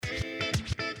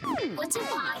What's a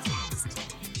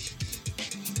podcast?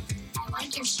 I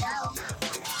like your show.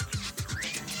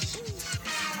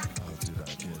 How did I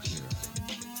get here?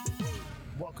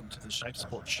 Welcome to the Shipe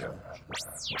Sports Show.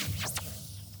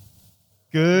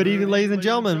 Good evening, ladies and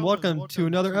gentlemen. Welcome to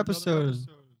another episode. Did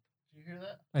you hear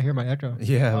that? I hear my echo.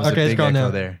 Yeah, it was Okay, a it's big gone echo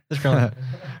now. there. It's gone.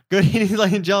 Good evening,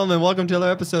 ladies and gentlemen. Welcome to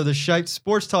another episode of the Shipe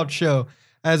Sports Talk Show.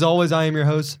 As always, I am your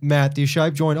host, Matthew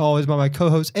Shipe, joined always by my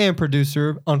co-host and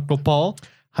producer, Uncle Paul.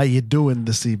 How you doing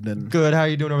this evening? Good. How are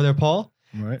you doing over there, Paul?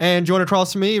 All right. And joined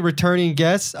across from me, returning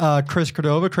guest, Chris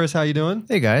Cordova. Chris, how you doing?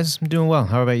 Hey guys, I'm doing well.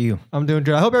 How about you? I'm doing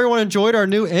good. I hope everyone enjoyed our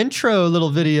new intro little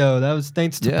video. That was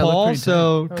thanks to Yeah, it looked Paul. pretty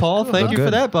So, tight. Paul, thank Looked you for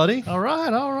good. that, buddy. All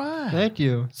right. Thank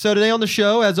you. So today on the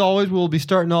show, as always, we'll be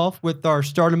starting off with our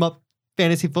Start 'em Up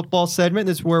fantasy football segment.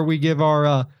 This is where we give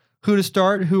our who to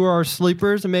start, who are our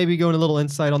sleepers, and maybe go into a little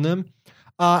insight on them.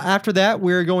 After that,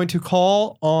 we're going to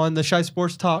call on the Shy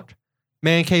Sports Talk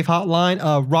Man Cave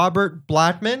Hotline, Robert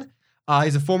Blackman.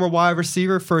 He's a former wide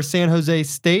receiver for San Jose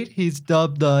State. He's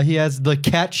dubbed, he has the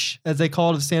catch, as they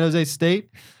call it, of San Jose State.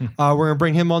 We're going to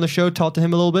bring him on the show, talk to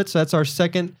him a little bit. So that's our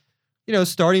second,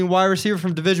 starting wide receiver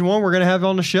from Division I. We're going to have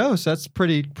on the show. So that's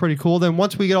pretty cool. Then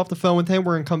once we get off the phone with him,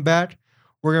 we're going to come back.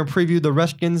 We're going to preview the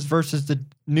Redskins versus the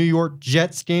New York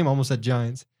Jets game. Almost said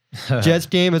Giants. Jets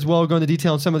game as well. Go into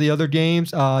detail on some of the other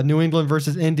games. New England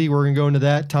versus Indy. We're going to go into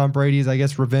that. Tom Brady's, I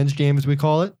guess, revenge game, as we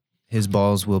call it. His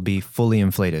balls will be fully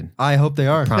inflated. I hope they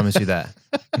are. Promise you that.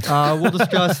 We'll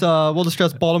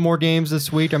discuss Baltimore games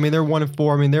this week. I mean, they're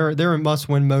 1-4. I mean, they're in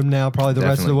must-win mode now, probably the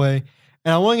rest of the way.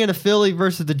 And I want to get into Philly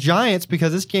versus the Giants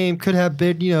because this game could have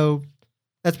big,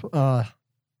 that's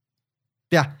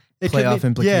it could Playoff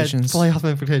implications. Yeah, playoff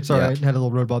implications. Sorry, Yeah. I had a little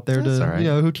roadblock there. That's all right.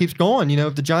 Who keeps going?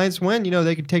 If the Giants win,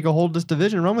 they could take a hold of this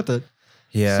division and run with it.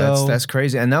 Yeah, So- that's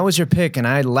crazy. And that was your pick, and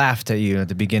I laughed at you at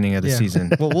the beginning of the Yeah.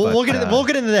 season. Well, we'll get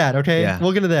into that. Okay, yeah.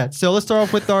 we'll get into that. So let's start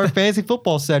off with our fantasy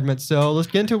football segment. So let's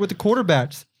get into it with the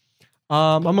quarterbacks.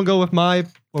 I'm gonna go with my.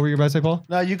 What were you about to say, Paul?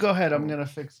 No, you go ahead. I'm gonna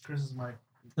fix Chris's mic.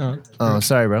 Oh,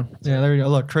 sorry, bro. Yeah, there you go.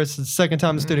 Look, Chris, it's the second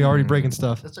time in the studio already breaking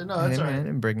stuff. That's no, Hey, that's all man, I right.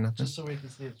 didn't break nothing. Just so we can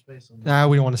see its face on Nah,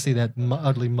 we don't want to see that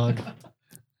ugly mug.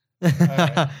 All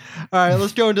right,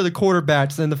 let's go into the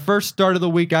quarterbacks. And the first start of the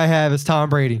week I have is Tom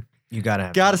Brady. You gotta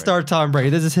have. Got to start Tom Brady.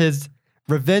 This is his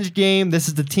revenge game. This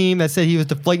is the team that said he was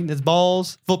deflating his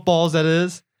footballs, that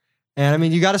is. And I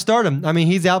mean, you got to start him. I mean,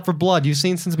 he's out for blood. You've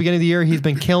seen since the beginning of the year, he's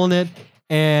been killing it.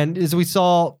 And as we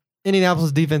saw,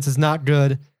 Indianapolis defense is not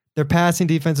good. Their passing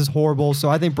defense is horrible. So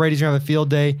I think Brady's going to have a field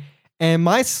day. And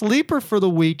my sleeper for the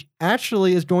week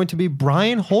actually is going to be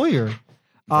Brian Hoyer.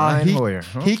 Brian Hoyer.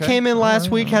 He Okay. came in last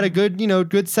All week, right. had a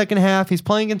good second half. He's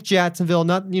playing against Jacksonville,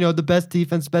 not the best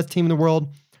defense, best team in the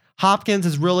world. Hopkins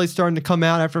is really starting to come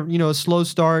out after a slow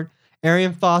start.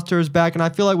 Arian Foster is back, and I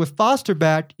feel like with Foster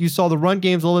back, you saw the run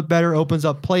game's a little bit better, opens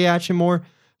up play action more.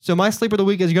 So my sleeper of the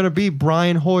week is going to be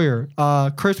Brian Hoyer.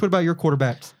 Chris, what about your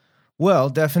quarterbacks? Well,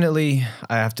 definitely,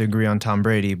 I have to agree on Tom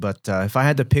Brady. But if I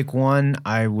had to pick one,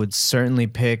 I would certainly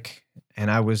pick.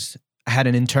 And I had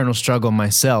an internal struggle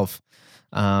myself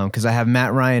because I have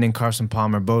Matt Ryan and Carson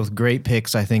Palmer, both great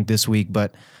picks, I think, this week.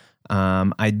 But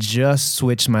I just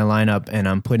switched my lineup and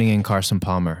I'm putting in Carson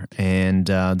Palmer. And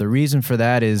the reason for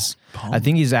that is I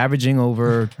think he's averaging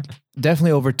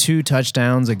definitely over 2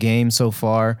 touchdowns a game so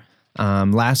far.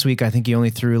 Last week, I think he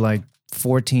only threw like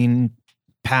 14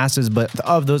 passes, but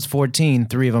of those 14,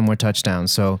 3 of them were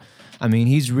touchdowns. So, I mean,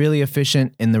 he's really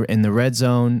efficient in the red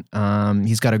zone.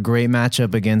 He's got a great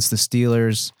matchup against the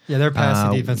Steelers. Yeah, their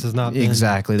passing defense is not been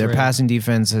exactly. Their great. passing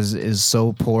defense is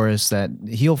so porous that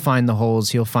he'll find the holes,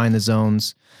 he'll find the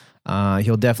zones,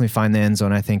 he'll definitely find the end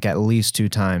zone. I think at least 2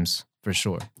 times for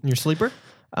sure. Your sleeper?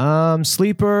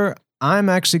 Sleeper, I'm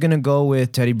actually gonna go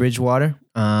with Teddy Bridgewater.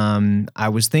 I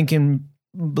was thinking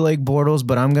Blake Bortles,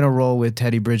 but I'm gonna roll with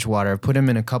Teddy Bridgewater. I put him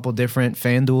in a couple different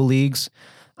FanDuel leagues.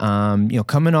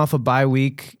 Coming off a bye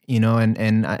week,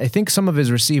 and I think some of his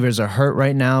receivers are hurt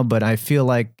right now, but I feel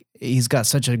like he's got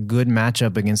such a good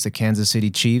matchup against the Kansas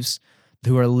City Chiefs,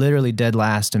 who are literally dead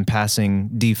last in passing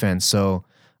defense. So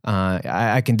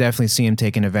I can definitely see him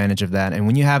taking advantage of that. And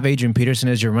when you have Adrian Peterson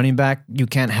as your running back, you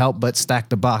can't help but stack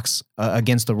the box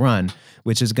against the run,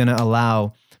 which is going to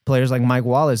allow players like Mike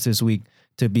Wallace this week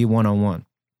to be one-on-one.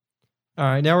 All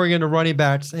right, now we're getting to running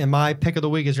backs, and my pick of the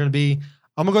week is going to be,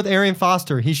 I'm going to go with Arian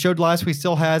Foster. He showed last week,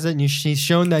 still has it, and he's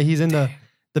shown that he's in the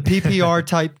PPR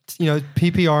type,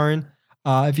 PPRing.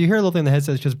 If you hear a little thing in the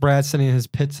headset, it's because Brad's sitting in his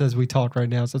pits as we talk right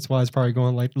now, so that's why it's probably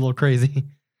going like a little crazy.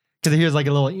 Because he hears like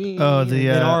a little in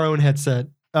our own headset.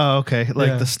 Oh, okay.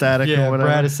 Like the static or whatever.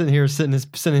 Brad is sitting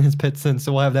in his pits,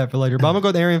 so we'll have that for later. But I'm going to go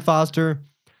with Arian Foster.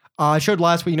 I showed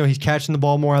last week, he's catching the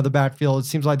ball more out of the backfield. It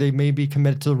seems like they may be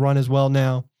committed to the run as well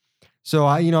now. So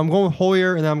I'm going with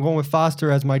Hoyer and then I'm going with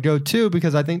Foster as my go-to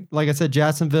because I think, like I said,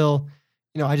 Jacksonville,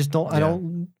 I just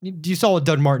don't, you saw what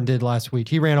Doug Martin did last week.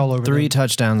 He ran all over 3 them.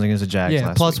 touchdowns against the Jags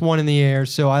last plus week. 1 in the air.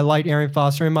 So I like Arian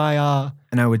Foster in my,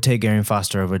 And I would take Arian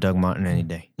Foster over Doug Martin any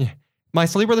day. my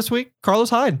sleeper this week, Carlos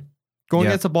Hyde. Going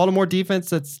Yeah. against the Baltimore defense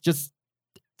that's just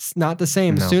it's not the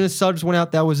same. No. As soon as Suggs went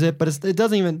out, that was it. But it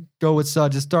doesn't even go with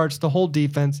Suggs. It starts the whole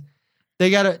defense. They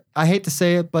got to, I hate to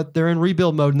say it, but they're in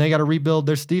rebuild mode, and they got to rebuild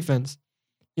their defense.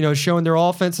 Showing their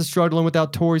offense is struggling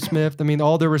without Torrey Smith. I mean,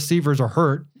 all their receivers are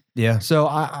hurt. Yeah. So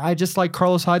I just like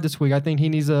Carlos Hyde this week. I think he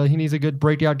needs a good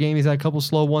breakout game. He's had a couple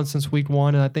slow ones since week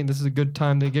 1, and I think this is a good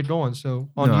time to get going. So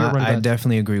I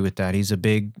definitely agree with that. He's a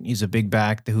big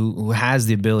back who has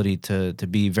the ability to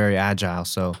be very agile.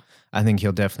 So I think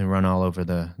he'll definitely run all over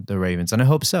the Ravens, and I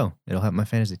hope so. It'll help my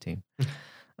fantasy team.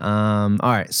 All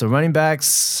right, so running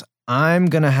backs, I'm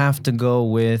gonna have to go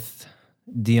with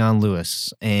Dion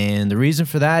Lewis, and the reason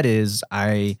for that is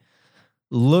I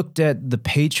looked at the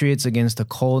Patriots against the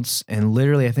Colts, and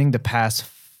literally, I think the past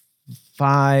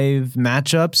 5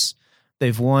 matchups,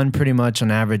 they've won pretty much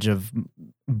on average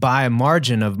by a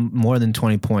margin of more than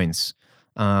 20 points.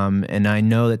 And I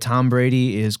know that Tom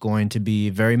Brady is going to be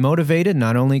very motivated,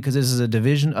 not only because this is a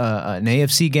division, an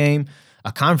AFC game,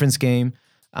 a conference game,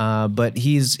 but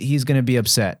he's going to be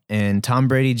upset. And Tom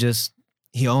Brady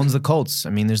he owns the Colts. I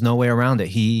mean, there's no way around it.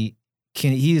 He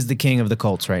is the king of the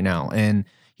Colts right now, and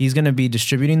he's going to be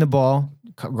distributing the ball.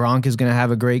 Gronk is going to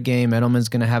have a great game. Edelman's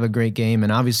going to have a great game.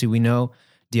 And obviously we know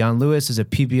Dion Lewis is a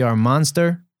PPR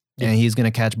monster, and he's going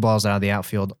to catch balls out of the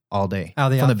outfield all day.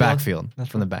 From the backfield. That's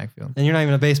from the backfield. And you're not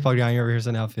even a baseball guy. You're over here as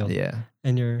an outfield. Yeah.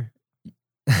 And you're...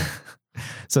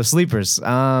 So sleepers.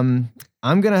 I'm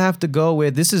going to have to go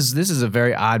with, this is a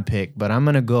very odd pick, but I'm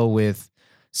going to go with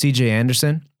CJ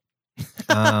Anderson.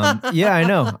 Yeah, I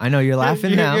know. You're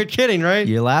laughing now. You're kidding, right?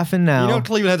 You're laughing now.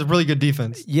 Cleveland has a really good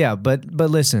defense. Yeah, but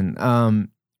listen,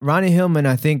 Ronnie Hillman,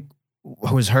 I think,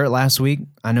 was hurt last week.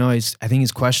 I think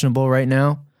he's questionable right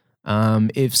now.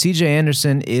 If CJ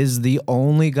Anderson is the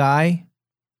only guy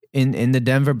in the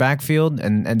Denver backfield,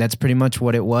 and that's pretty much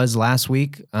what it was last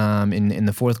week, in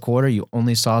the fourth quarter, you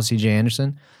only saw CJ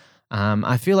Anderson.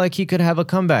 I feel like he could have a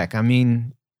comeback. I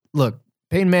mean, look,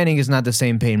 Peyton Manning is not the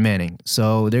same Peyton Manning,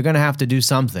 so they're going to have to do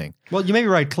something. Well, you may be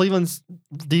right. Cleveland's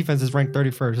defense is ranked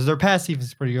 31st. Their pass defense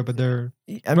is pretty good, but their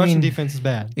rushing defense is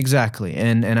bad. Exactly.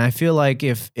 And I feel like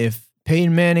if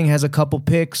Peyton Manning has a couple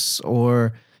picks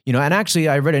or, and actually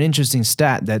I read an interesting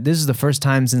stat that this is the first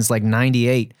time since like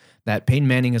 98 that Peyton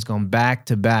Manning has gone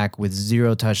back-to-back with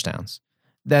 0 touchdowns.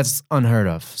 That's unheard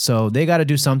of. So they got to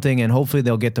do something, and hopefully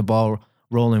they'll get the ball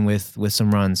rolling with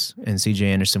some runs, and CJ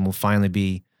Anderson will finally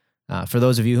be, for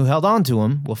those of you who held on to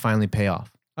him, will finally pay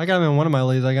off. I got him in one of my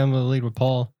leagues. I got him in the lead with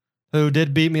Paul, who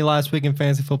did beat me last week in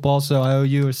fantasy football, so I owe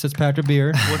you a 6-pack of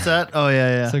beer. What's that? Oh,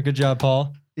 yeah. So good job,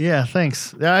 Paul. Yeah,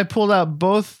 thanks. Yeah, I pulled out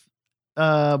both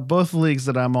leagues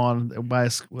that I'm on by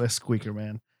a squeaker,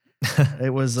 man.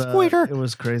 It was Squeaker. It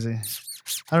was crazy.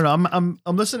 I don't know.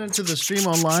 I'm listening to the stream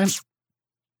online.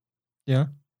 Yeah.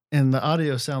 And the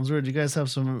audio sounds weird. You guys have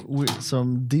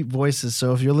some deep voices,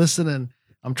 so if you're listening,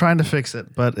 I'm trying to fix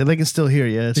it, but they can still hear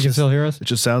you. You can still hear us? It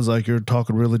just sounds like you're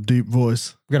talking really deep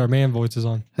voice. We got our man voices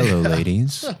on. Hello,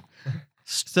 ladies.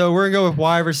 So we're going to go with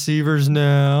wide receivers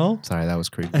now. Sorry, that was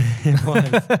creepy. It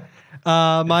was.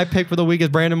 My pick for the week is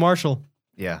Brandon Marshall.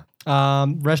 Yeah.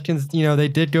 Redskins, they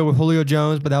did go with Julio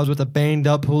Jones, but that was with a banged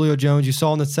up Julio Jones. You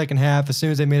saw in the second half, as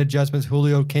soon as they made adjustments,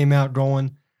 Julio came out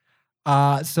going. So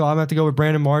I'm going to have to go with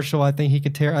Brandon Marshall. I think he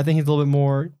could tear. I think he's a little bit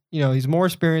more, he's more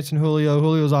experienced than Julio.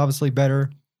 Julio's obviously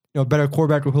better, better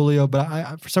quarterback with Julio, but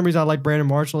I for some reason I like Brandon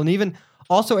Marshall. And even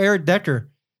also Eric Decker.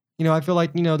 I feel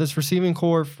like, this receiving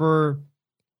core for,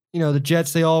 the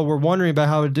Jets, they all were wondering about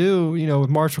how to do, with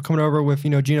Marshall coming over with,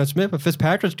 Geno Smith, but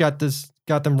Fitzpatrick's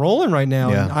got them rolling right now.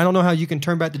 Yeah. And I don't know how you can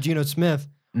turn back to Geno Smith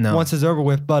No. once it's over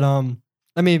with. But,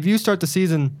 if you start the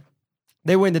season,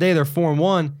 they win today, they're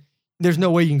 4-1. There's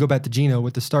no way you can go back to Geno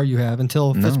with the start you have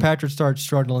until Fitzpatrick starts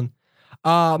struggling.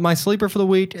 My sleeper for the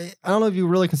week, I don't know if you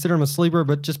really consider him a sleeper,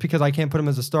 but just because I can't put him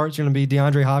as a start, it's going to be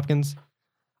DeAndre Hopkins.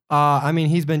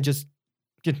 He's been just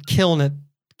killing it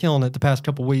the past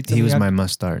couple weeks. He was my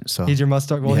must start. So he's your must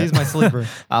start. Well, Yeah. he's my sleeper.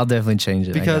 I'll definitely change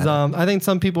it. Because I got it. I think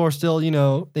some people are still,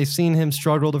 they've seen him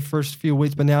struggle the first few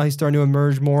weeks, but now he's starting to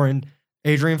emerge more. And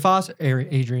Arian Foster,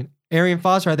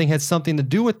 I think, had something to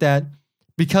do with that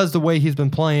because the way he's been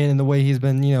playing and the way he's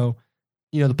been,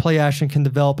 the play action can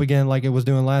develop again like it was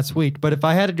doing last week. But if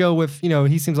I had to go with,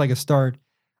 he seems like a start.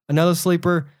 Another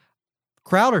sleeper,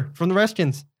 Crowder from the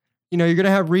Redskins. you're going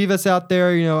to have Rivas out there.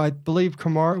 I believe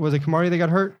was it Kamari that got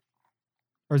hurt?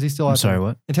 Or is he still out I'm sorry, there?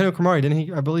 what? Antonio Cromartie, didn't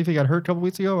he? I believe he got hurt a couple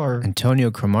weeks ago. Or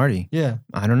Antonio Cromartie. yeah,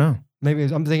 I don't know. maybe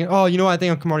I'm thinking. Oh, you know what? I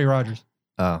think I'm Cromartie Rogers.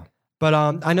 Oh, But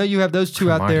I know you have those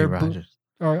two out Cromartie there. Rogers.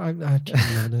 Or I can't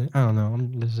remember. I don't know.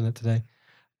 I'm losing it today.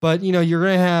 But you're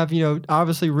going to have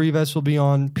obviously Rivas will be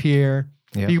on Pierre.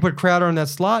 Yep. You can put Crowder in that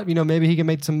slot. Maybe he can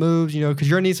make some moves. Because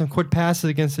you're going to need some quick passes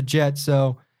against the Jets.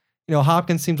 So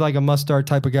Hopkins seems like a must-start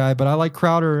type of guy, but I like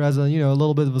Crowder as a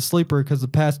little bit of a sleeper because the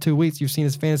past 2 weeks you've seen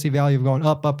his fantasy value have gone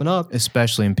up, up, and up.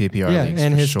 Especially in PPR Yeah, leagues,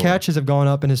 and for his sure. catches have gone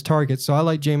up and his targets. So I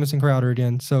like Jamison Crowder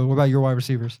again. So what about your wide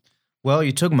receivers? Well,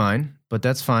 you took mine, but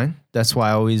that's fine. That's why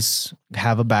I always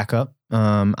have a backup.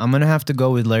 I'm going to have to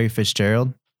go with Larry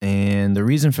Fitzgerald. And the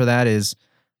reason for that is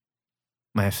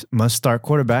my must-start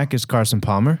quarterback is Carson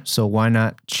Palmer. So why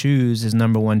not choose his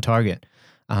number one target?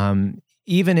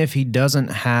 Even if he doesn't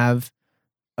have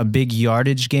a big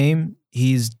yardage game,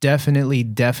 he's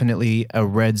definitely a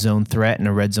red zone threat and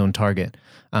a red zone target.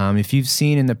 If you've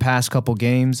seen in the past couple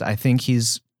games, I think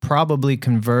he's probably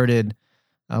converted,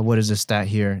 what is the stat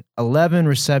here? 11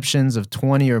 receptions of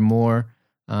 20 or more.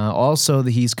 Also,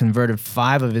 he's converted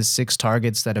 5 of his 6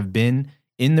 targets that have been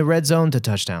in the red zone to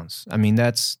touchdowns. I mean,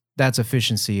 that's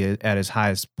efficiency at its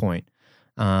highest point.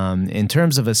 In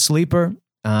terms of a sleeper,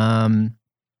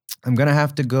 I'm going to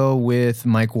have to go with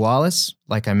Mike Wallace.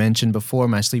 Like I mentioned before,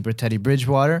 my sleeper, Teddy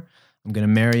Bridgewater. I'm going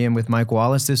to marry him with Mike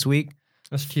Wallace this week.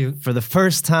 That's cute. For the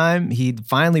first time, he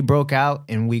finally broke out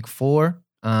in week 4.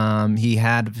 He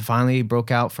had finally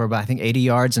broke out for about, I think, 80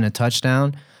 yards and a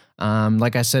touchdown.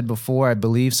 Like I said before, I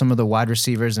believe some of the wide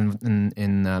receivers in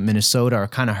Minnesota are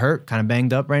kind of hurt, kind of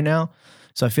banged up right now.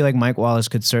 So I feel like Mike Wallace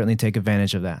could certainly take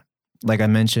advantage of that. Like I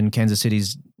mentioned, Kansas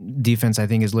City's defense, I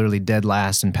think, is literally dead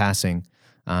last in passing.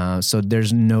 So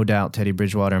there's no doubt Teddy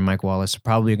Bridgewater and Mike Wallace are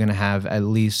probably going to have at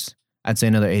least, I'd say,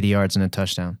 another 80 yards and a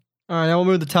touchdown. All right, now we'll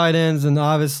move to tight ends, and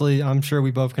obviously, I'm sure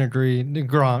we both can agree,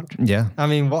 Gronk. Yeah. I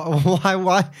mean,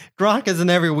 why? Gronk is an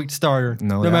every week starter,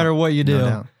 No no doubt. matter what you do.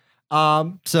 No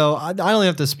doubt. So I don't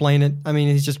have to explain it. I mean,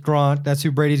 he's just Gronk. That's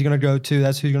who Brady's going to go to.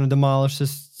 That's who's going to demolish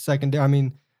this secondary. I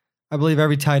mean, I believe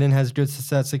every tight end has good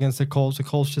success against the Colts. The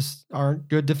Colts just aren't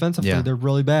good defensively. Yeah. They're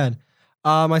really bad.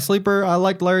 My sleeper, I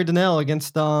liked Larry Donnell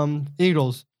against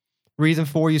Eagles. Reason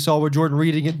for you saw what Jordan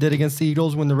Reed did against the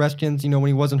Eagles when the Redskins, when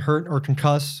he wasn't hurt or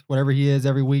concussed, whatever he is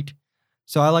every week.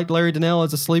 So I liked Larry Donnell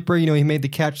as a sleeper. He made the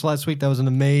catch last week. That was an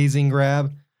amazing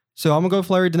grab. So I'm going to go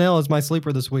for Larry Donnell as my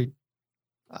sleeper this week.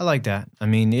 I like that. I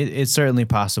mean, it's certainly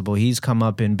possible. He's come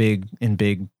up in big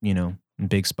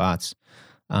spots.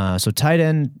 So tight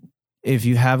end, if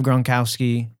you have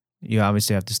Gronkowski, you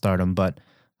obviously have to start him. But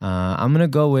I'm going to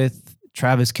go with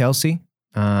Travis Kelce.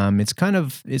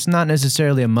 It's not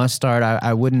necessarily a must start.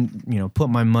 I wouldn't, put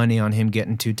my money on him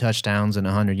getting 2 touchdowns and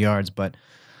 100 yards. But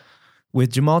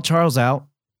with Jamal Charles out,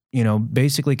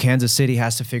 basically Kansas City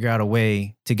has to figure out a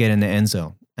way to get in the end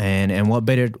zone. And what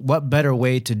better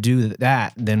way to do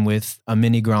that than with a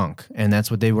mini Gronk? And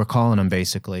that's what they were calling him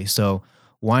basically. So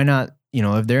why not,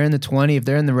 if they're in the 20, if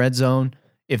they're in the red zone,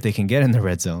 if they can get in the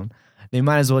red zone, they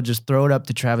might as well just throw it up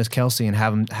to Travis Kelce and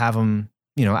have him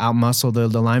outmuscle the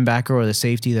linebacker or the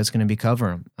safety that's going to be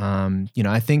covering him.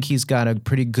 I think he's got a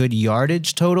pretty good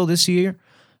yardage total this year.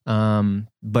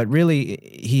 But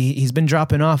really he's been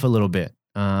dropping off a little bit.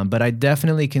 But I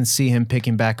definitely can see him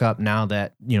picking back up now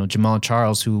that, Jamal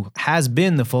Charles, who has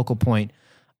been the focal point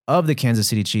of the Kansas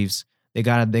City Chiefs, they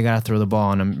gotta throw the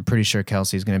ball, and I'm pretty sure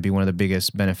Kelce is going to be one of the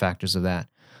biggest benefactors of that.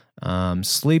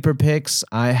 Sleeper picks,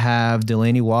 I have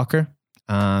Delaney Walker.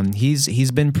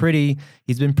 He's been pretty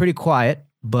quiet,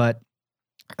 but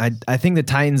I think the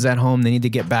Titans at home, they need to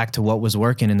get back to what was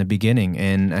working in the beginning,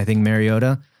 and I think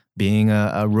Mariota, being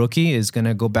a rookie, is going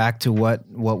to go back to what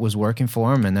was working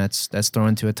for him, and that's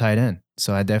throwing to a tight end.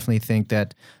 So I definitely think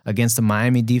that against the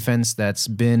Miami defense that's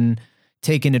been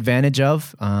taken advantage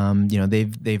of,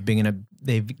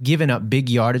 they've given up big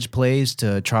yardage plays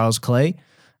to Charles Clay.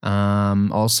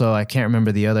 Also, I can't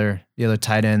remember the other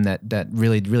tight end that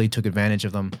really took advantage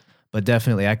of them, but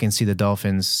definitely I can see the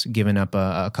Dolphins giving up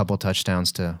a couple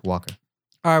touchdowns to Walker.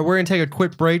 All right, we're going to take a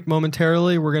quick break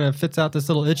momentarily. We're going to fix out this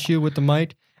little issue with the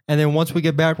mic. And then once we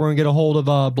get back, we're going to get a hold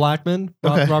of Blackman,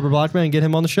 Okay. Robert Blackman, and get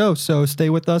him on the show. So stay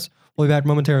with us. We'll be back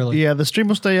momentarily. Yeah, the stream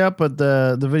will stay up, but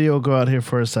the video will go out here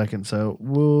for a second. So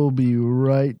we'll be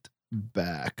right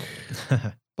back.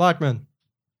 Blackman.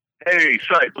 Hey,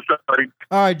 Shipe, what's up, buddy?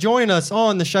 All right, joining us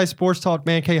on the Shy Sports Talk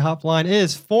Man Cave Hotline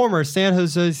is former San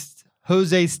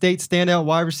Jose State standout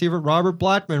wide receiver Robert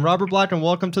Blackman. Robert Blackman,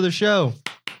 welcome to the show.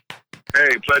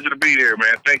 Hey, pleasure to be here,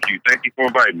 man. Thank you. Thank you for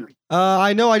inviting me.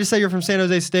 I know I just said you're from San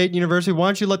Jose State University. Why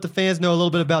don't you let the fans know a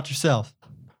little bit about yourself?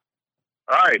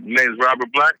 All right, my name is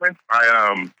Robert Blackman.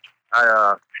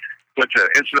 I went to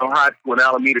Encino High School in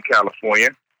Alameda, California.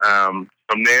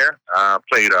 From there,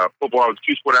 played football. I was a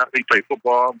two-sport athlete. Played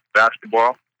football,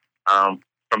 basketball.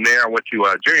 From there, I went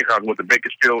to junior college. Went to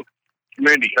Bakersfield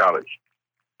Community College.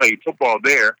 Played football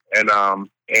there, and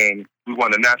we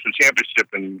won the national championship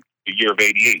in the year of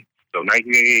 '88. So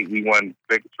 1988, we won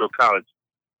Bakersfield College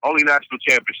only national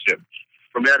championship.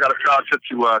 From there, I got a scholarship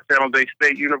to San Jose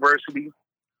State University.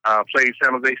 Played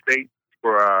San Jose State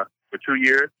for 2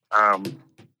 years.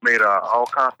 Made all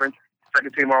conference,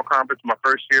 second team all conference my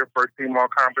first year, first team all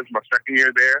conference my second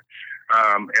year there.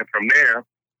 And from there,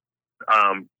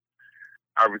 I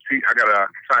got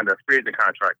signed a free agent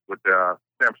contract with the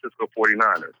San Francisco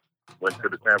 49ers. Went to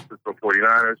the San Francisco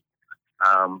 49ers,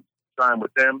 signed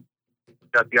with them.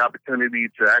 Got the opportunity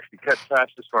to actually catch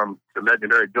passes from the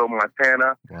legendary Joe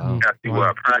Montana. Wow. Got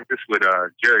to practice with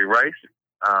Jerry Rice,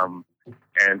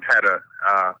 and had a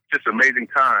just amazing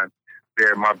time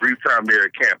there. My brief time there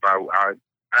at camp, I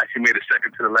actually made a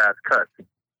second to the last cut,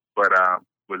 but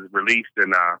was released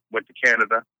and went to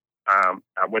Canada.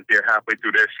 I went there halfway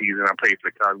through their season. I played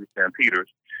for the Calgary Stampeders.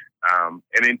 And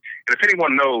if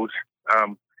anyone knows,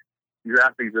 these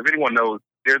athletes, if anyone knows,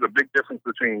 there's a big difference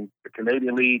between the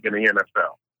Canadian League and the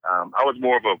NFL. I was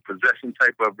more of a possession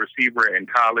type of receiver in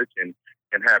college and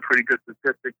had pretty good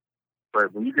statistics.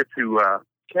 But when you get to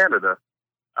Canada,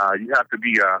 you have to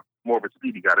be more of a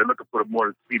speedy guy. They're looking for more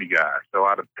of a speedy guy. So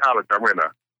out of college, I ran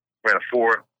a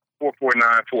 4.49,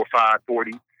 4.5,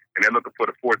 40, and they're looking for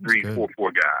the 4.3,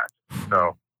 4.4 guys.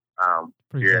 So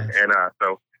yeah, fast. and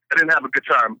so I didn't have a good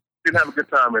time. Didn't have a good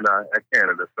time in at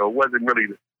Canada. So it wasn't really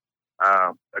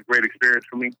a great experience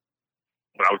for me.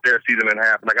 But I was there a season and a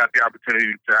half, and I got the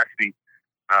opportunity to actually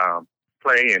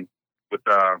play and with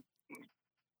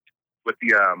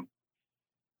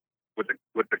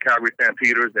the Calgary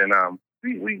Stampeders, and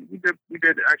we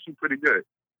did actually pretty good.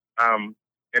 And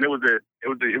it was a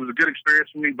good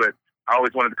experience for me. But I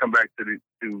always wanted to come back to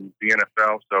the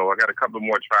NFL, so I got a couple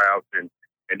more tryouts and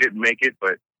didn't make it.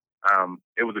 But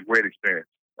it was a great experience.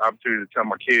 The opportunity to tell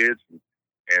my kids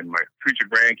and my future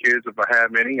grandkids, if I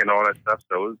have any, and all that stuff.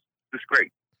 So it was just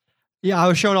great. Yeah, I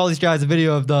was showing all these guys a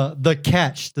video of the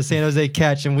catch, the San Jose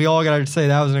catch, and we all got to say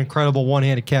that was an incredible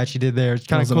one-handed catch you did there. It's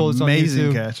kind of cool. It's on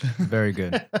Amazing YouTube. catch. Very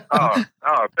good. Oh,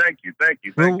 thank you.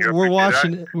 We're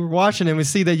watching, and we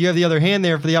see that you have the other hand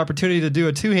there for the opportunity to do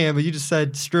a two-hand, but you just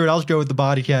said, screw it, I'll just go with the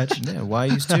body catch. Yeah, why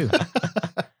use two?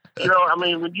 I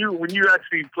mean, when you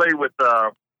actually play with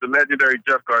the legendary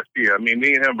Jeff Garcia, I mean,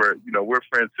 me and him we're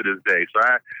friends to this day. So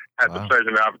I had the pleasure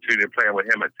and the opportunity of playing with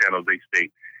him at San Jose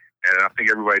State. And I think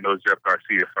everybody knows Jeff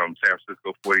Garcia from San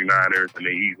Francisco 49ers and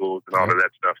the Eagles and all of that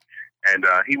stuff. And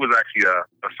he was actually a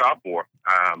sophomore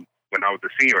when I was a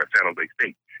senior at San Jose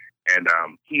State. And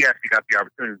he actually got the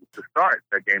opportunity to start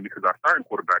that game because our starting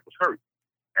quarterback was hurt.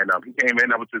 And he came in.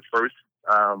 That was his first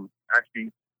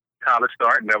actually college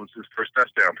start, and that was his first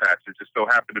touchdown pass. It just so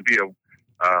happened to be a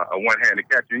one-handed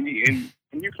catch. And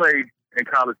when you play in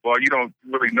college ball, you don't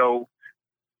really know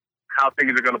how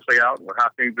things are going to play out or how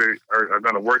things are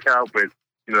going to work out. But,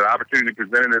 the opportunity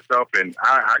presented itself, and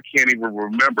I can't even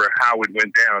remember how it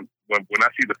went down. When I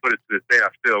see the footage to this day, I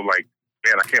still like,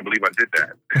 man, I can't believe I did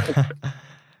that.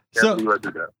 All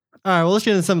right, well, let's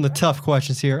get into some of the tough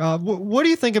questions here. What do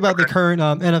you think about the current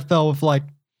NFL with, like,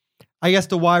 I guess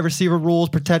the wide receiver rules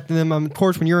protecting them? Of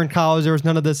course, when you're in college, there was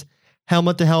none of this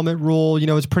helmet-to-helmet rule.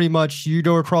 It's pretty much you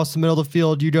go across the middle of the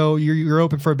field, you're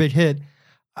open for a big hit.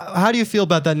 How do you feel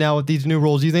about that now with these new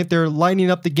rules? Do you think they're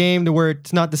lightening up the game to where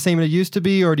it's not the same as it used to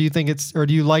be, or do you think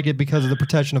do you like it because of the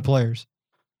protection of players?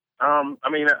 I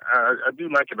mean, I do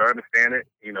like it. I understand it.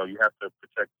 You have to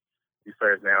protect these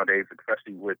players nowadays,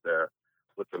 especially with the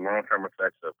long-term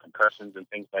effects of concussions and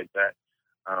things like that.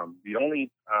 The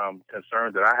only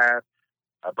concern that I have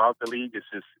about the league is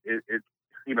just they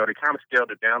kind of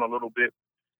scaled it down a little bit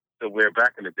to where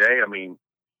back in the day, I mean,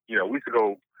 we used to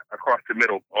go across the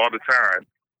middle all the time,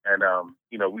 and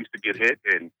we used to get hit,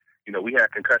 and we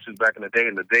had concussions back in the day.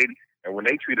 And when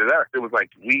they treated us, it was like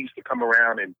we used to come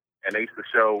around and they used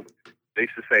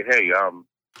to say, hey,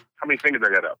 how many fingers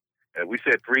I got up? And we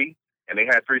said 3, and they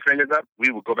had 3 fingers up. We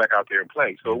would go back out there and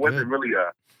play. So it wasn't really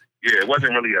a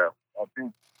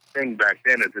big thing back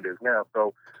then as it is now.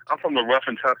 So I'm from the rough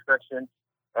and tough section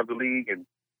of the league, and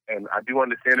I do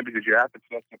understand it because you have to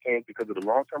protect the players because of the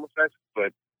long-term effects.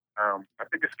 But I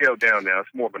think it's scaled down now. It's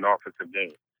more of an offensive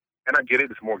game, and I get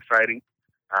it. It's more exciting.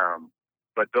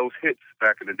 But those hits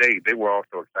back in the day, they were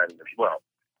also exciting as well.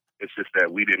 It's just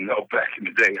that we didn't know back in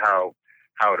the day how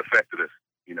it affected us,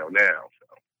 now. So.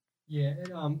 Yeah,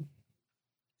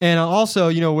 and also,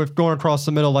 with going across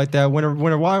the middle like that, when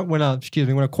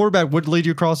a quarterback would lead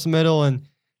you across the middle and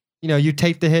you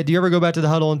take the hit, do you ever go back to the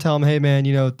huddle and tell them, hey man,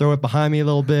 throw it behind me a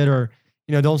little bit, or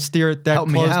don't steer it that Help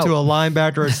me close out. to a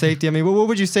linebacker or a safety? I mean, what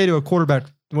would you say to a quarterback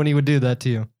when he would do that to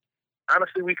you?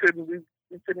 Honestly, we couldn't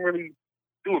really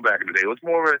do it back in the day. It was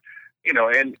more of a,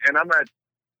 and I'm not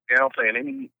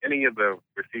saying any of the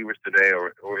receivers today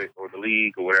or the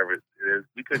league or whatever it is,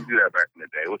 we couldn't do that back in the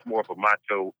day. It was more of a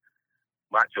macho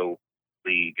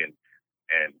league, and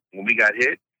when we got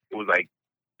hit, it was like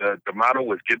the motto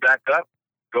was get back up,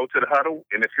 go to the huddle,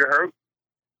 and if you're hurt,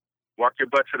 walk your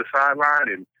butt to the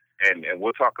sideline, and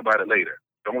we'll talk about it later.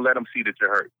 Don't let them see that you're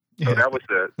hurt. So that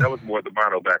was more the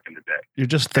motto back in the day. You're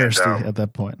just thirsty at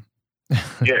that point.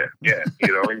 Yeah.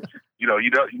 And, you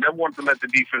never want to let the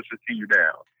defense see you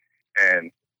down.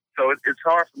 And so it's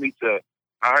hard for me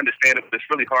I understand it, but it's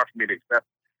really hard for me to accept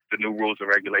the new rules and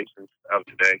regulations of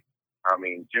today. I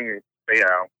mean, Junior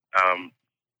Seau,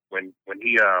 when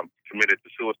he committed to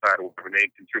suicide or whatever, they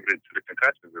contributed to the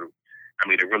concussions. I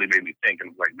mean, it really made me think,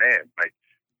 and it was like, man,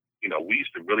 we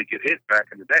used to really get hit back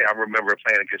in the day. I remember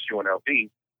playing against UNLV,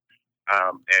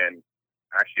 and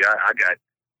actually I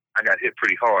got hit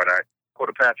pretty hard. I caught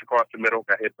a pass across the middle,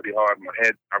 got hit pretty hard.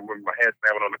 I remember my head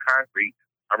slamming on the concrete.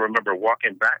 I remember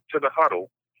walking back to the huddle,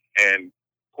 and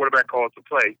quarterback calls the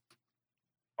play.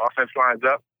 Offense lines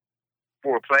up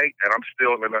for a play, and I'm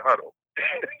still in the huddle.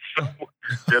 So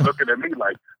they're looking at me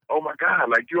like, oh my God,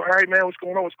 like, you all right, man? What's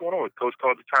going on? Coach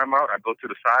calls the timeout. I go to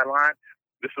the sideline.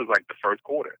 This was like the first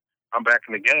quarter. I'm back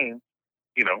in the game,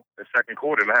 the second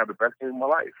quarter, and I have the best game of my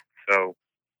life. So,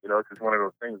 it's just one of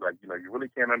those things, like, you really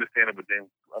can't understand it, but then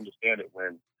understand it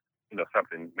when,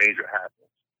 something major happens.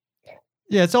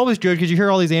 Yeah, it's always good because you hear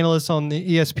all these analysts on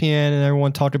the ESPN and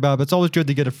everyone talk about it, but it's always good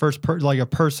to get a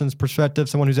person's perspective,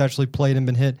 someone who's actually played and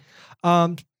been hit.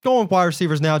 Going with wide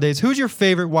receivers nowadays, who's your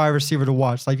favorite wide receiver to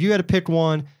watch? Like, if you had to pick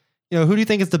one, who do you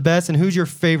think is the best, and who's your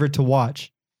favorite to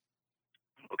watch?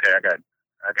 Okay, I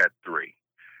got three.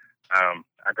 I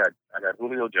got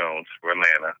Julio Jones for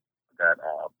Atlanta. I got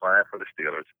Bryant for the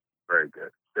Steelers, very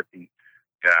good, 50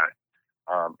 guy,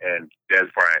 and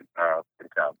Dez Bryant for the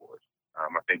Cowboys. I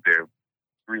think they're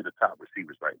three of the top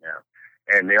receivers right now,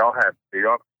 and they all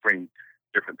bring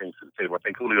different things to the table. I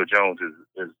think Julio Jones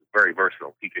is very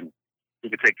versatile. He can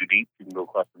take you deep. He can go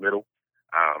across the middle.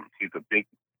 He's a big,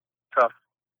 tough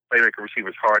playmaker receiver.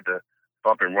 It's hard to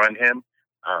bump and run him.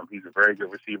 He's a very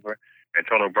good receiver.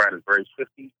 Antonio Brown is very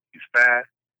swifty. He's fast.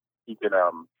 He can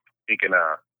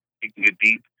get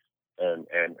deep. And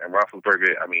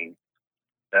Roethlisberger, I mean,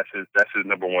 that's his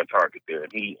number one target there.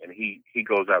 And he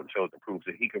goes out and shows and proves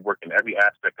that he can work in every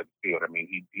aspect of the field. I mean,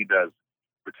 he does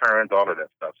returns, all of that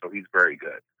stuff. So he's very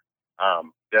good.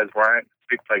 Dez Bryant,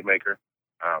 big playmaker.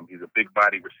 He's a big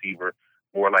body receiver,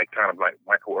 more like kind of like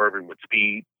Michael Irvin with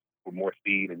more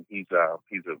speed, and he's a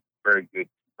very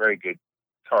good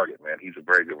target, man. He's a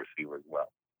very good receiver as well.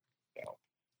 So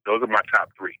those are my top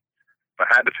three. If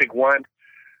I had to pick one,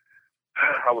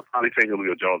 I would probably take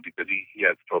Julio Jones because he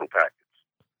has the total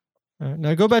package.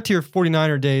 Now go back to your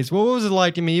 49er days. What was it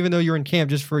like? I mean, even though you were in camp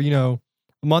just for, a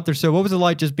month or so, what was it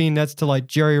like just being next to like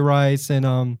Jerry Rice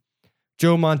and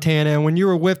Joe Montana? And when you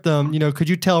were with them, could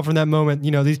you tell from that moment,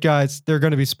 these guys, they're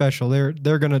going to be special.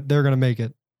 They're going to make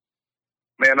it.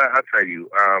 Man, I'll tell you,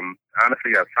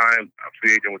 honestly, I signed a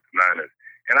free agent with the Niners,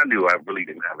 and I knew I really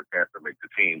didn't have a chance to make the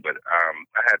team, but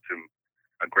I had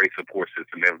a great support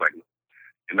system. They was like,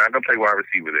 you're not going to play wide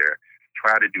receiver there.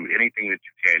 Try to do anything that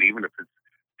you can, even if it's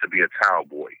to be a towel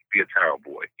boy, and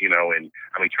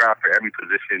I mean, try for every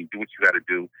position, do what you got to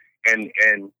do. And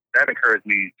that encouraged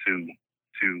me to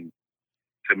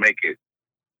make it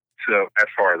to as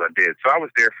far as I did. So I was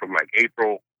there from like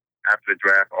April after the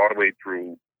draft all the way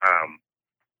through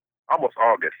almost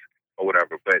August or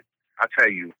whatever. But I tell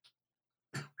you,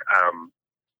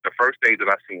 the first day that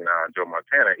I seen Joe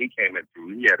Montana, he came in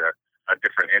through, he had a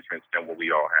different entrance than what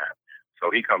we all have. So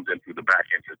he comes in through the back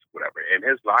entrance, whatever. And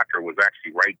his locker was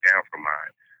actually right down from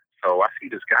mine. So I see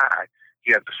this guy,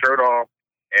 he has the shirt off,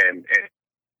 and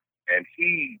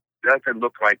he doesn't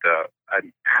look like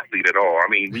an athlete at all. I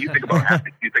mean, when you think about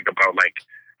athletes, you think about like,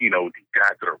 these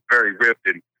guys that are very ripped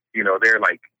and, they're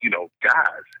like,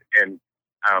 guys. And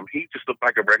he just looked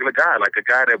like a regular guy, like a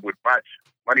guy that would watch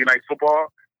Monday Night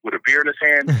Football with a beer in his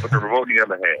hand, with a remote in the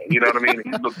other hand. You know what I mean?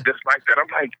 He looked just like that. I'm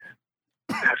like,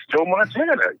 that's Joe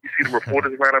Montana. You see the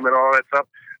reporters around him and all that stuff.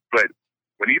 But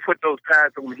when he put those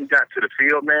pads on, when he got to the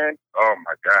field, man, oh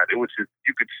my God, it was just,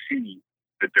 you could see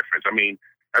the difference. I mean,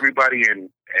 everybody and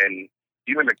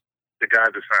even the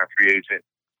guys that signed free agent,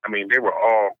 I mean, they were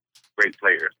all great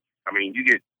players. I mean, you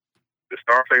get the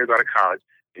star players out of college,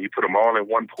 and you put them all in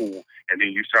one pool, and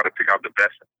then you try to pick out the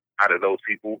best out of those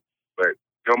people. But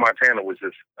Joe Montana was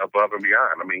just above and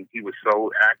beyond. I mean, he was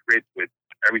so accurate with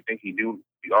everything. He knew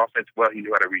the offense well. He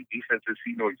knew how to read defenses.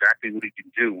 He knew exactly what he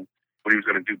could do, what he was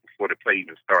going to do before the play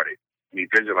even started. And he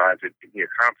visualized it, and he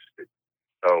accomplished it.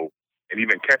 So, and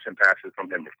even catching passes from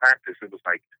him in practice, it was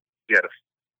like, it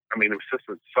was just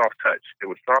a soft touch. It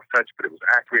was soft touch, but it was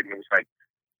accurate, and it was like,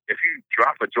 if you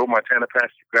drop a Joe Montana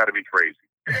pass, you got to be crazy.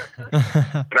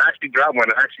 But I actually dropped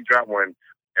one.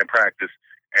 In practice,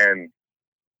 and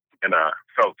I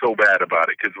felt so bad about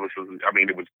it because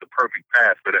it was the perfect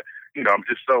pass. But I'm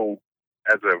just so,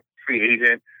 as a free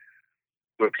agent,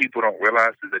 what people don't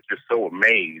realize is that you're so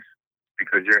amazed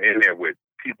because you're in there with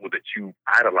people that you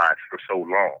idolized for so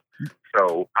long.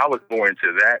 So I was more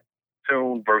into that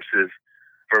tune versus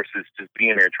just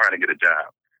being there trying to get a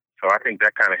job. So I think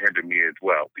that kind of hindered me as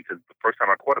well, because the first time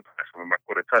I caught a pass from him, I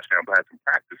caught a touchdown, but I had some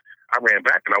practice. I ran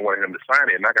back and I wanted him to sign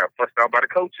it, and I got fussed out by the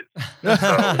coaches.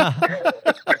 So,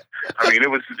 I mean, it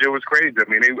was crazy. I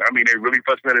mean, they really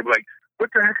fussed me out. They were like,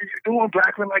 "What the heck are you doing,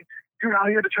 Blackman? Like, you're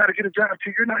out here to try to get a job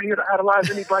too. You're not here to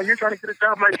idolize anybody. You're trying to get a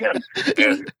job like him."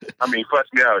 And I mean, fussed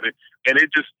me out, and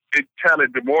it kind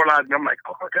of demoralized me. I'm like,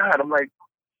 "Oh my God!" I'm like,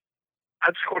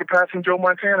 I just caught a pass from Joe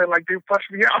Montana, like they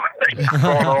fussed me out. Like, I'm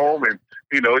going home, and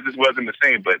it just wasn't the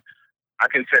same. But I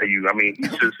can tell you,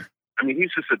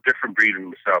 he's just a different breed in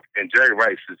himself. And Jerry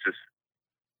Rice is just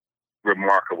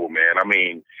remarkable, man. I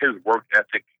mean, his work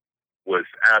ethic was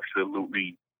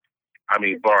absolutely,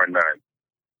 bar none.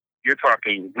 You're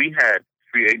talking, we had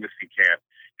free agency camp,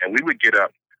 and we would get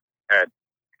up at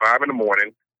 5 a.m.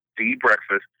 to eat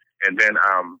breakfast, and then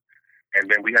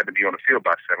we had to be on the field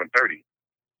by 7:30.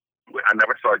 I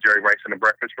never saw Jerry Rice in the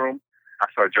breakfast room. I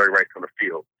saw Jerry Rice on the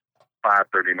field,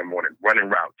 5:30 in the morning, running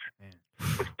routes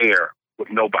with air, with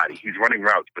nobody. He's running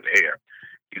routes with air.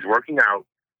 He's working out,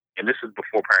 and this is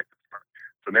before practice starts.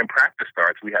 So then practice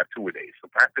starts. We have 2 a days. So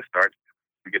practice starts.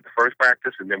 We get the first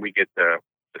practice, and then we get the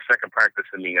second practice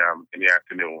in the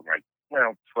afternoon, like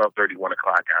 12:30, 1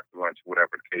 o'clock after lunch,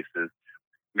 whatever the case is.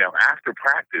 Now after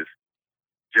practice,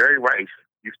 Jerry Rice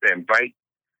used to invite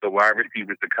the wide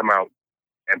receivers to come out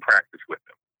and practice with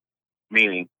them,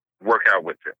 meaning work out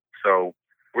with them. So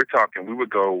we're talking, we would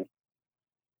go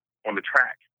on the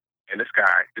track, and this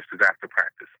is after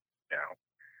practice. Now,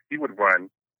 he would run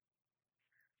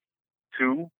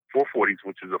 2 440s,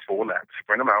 which is a full lap,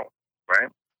 sprint them out,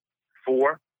 right?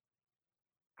 4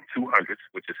 200s,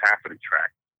 which is half of the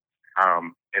track,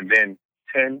 and then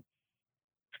 10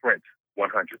 sprints,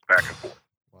 100s back and forth.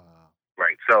 Wow.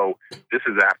 Right. So this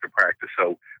is after practice.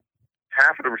 So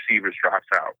half of the receivers drops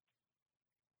out.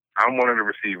 I'm one of the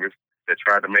receivers that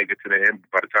tried to make it to the end.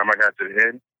 By the time I got to the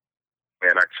end,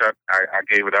 man, I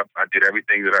gave it up. I did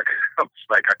everything that I could.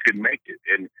 Like I couldn't make it.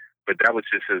 But that was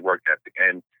just his work ethic.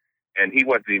 And he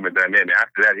wasn't even done then.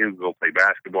 After that, he would go play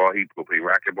basketball. He'd go play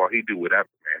racquetball. He'd do whatever,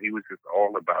 man. He was just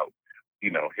all about,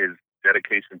 his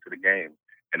dedication to the game.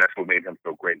 And that's what made him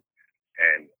so great.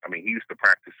 And he used to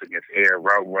practice against air,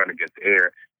 route run against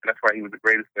air. And that's why he was the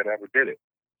greatest that ever did it.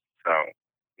 So,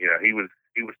 he was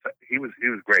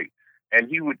great, and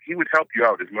he would help you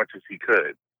out as much as he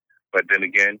could. But then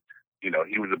again, he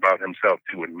was about himself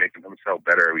too and making himself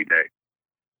better every day.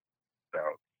 So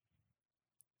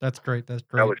That's great. That's that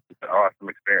great. was just an awesome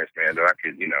experience, man. That I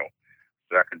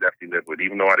could definitely live with,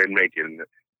 even though I didn't make it. And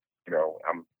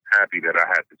I'm happy that I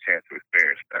had the chance to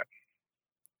experience that.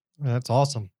 That's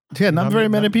awesome. Yeah, not very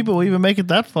many people will even make it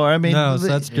that far. No, so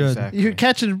that's good. Exactly. You're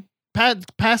catching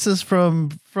passes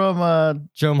from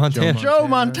Joe Montana. Joe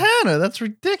Montana. That's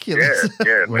ridiculous.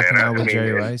 Yeah, Working man. out with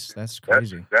Jerry Rice, that's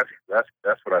crazy. That's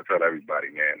what I tell everybody,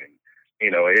 man.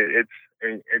 And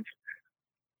it's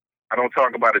I don't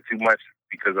talk about it too much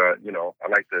because I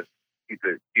like to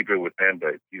keep it with them.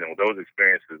 But those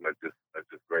experiences are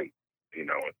just great. And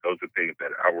those are things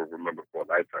that I will remember for a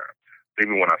lifetime.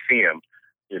 Even when I see them,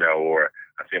 or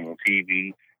I see them on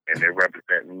TV and they're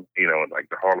representing, like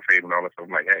the Hall of Fame and all that stuff.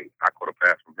 I'm like, hey, I caught a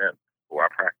pass from him, or I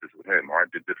practiced with him, or I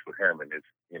did this with him, and it's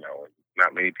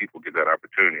not many people get that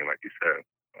opportunity, like you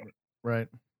said. Right.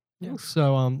 Yeah.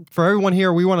 So for everyone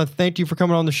here, we want to thank you for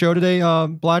coming on the show today,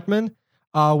 Blackman.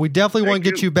 We definitely want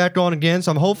to get you back on again.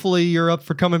 So hopefully you're up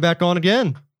for coming back on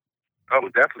again. Oh,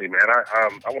 definitely, man. I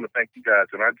want to thank you guys,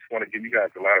 and I just want to give you guys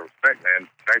a lot of respect, man.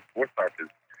 Tonight Sports Talk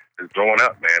is going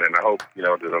up, man, and I hope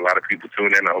there's a lot of people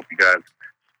tune in. I hope you guys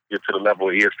get to the level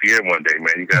of ESPN one day,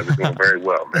 man. You guys are doing very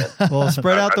well, man. Well,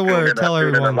 spread out the word. Tell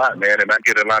everyone. A lot, man, and I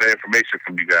get a lot of information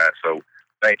from you guys. So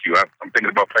thank you. I'm thinking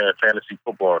about playing fantasy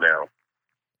football now.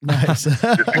 Nice. just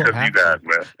because you guys,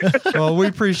 man. Well, we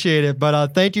appreciate it. But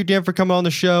thank you, Dan, for coming on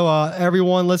the show.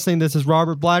 Everyone listening, this is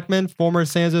Robert Blackman, former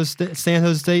San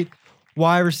Jose State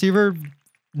wide receiver,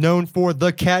 known for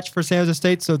the catch for San Jose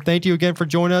State. So thank you again for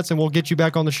joining us, and we'll get you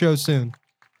back on the show soon.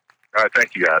 All right,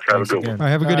 thank you guys. Have Thanks a good again. All one.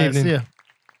 right, have a good All right, evening. see ya.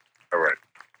 All right.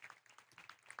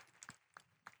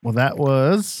 Well, that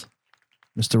was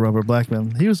Mr. Robert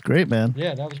Blackman. He was great, man.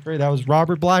 Yeah, that was great. That was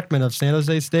Robert Blackman of San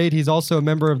Jose State. He's also a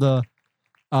member of the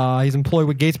he's employed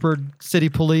with Gatesburg City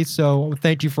Police. So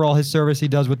thank you for all his service he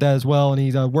does with that as well. And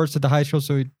he works at the high school,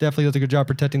 so he definitely does a good job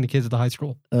protecting the kids at the high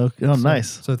school. Okay. Oh,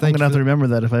 nice. so I'm thank going to you have for to remember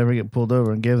that if I ever get pulled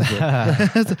over and give it to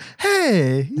him.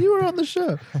 Hey, you were on the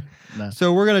show. No.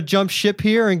 So we're gonna jump ship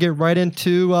here and get right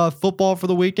into football for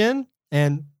the weekend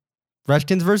and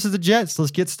Redskins versus the Jets.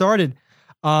 Let's get started.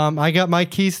 I got my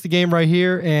keys to the game right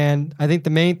here, and I think the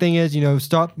main thing is,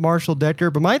 stop Marshall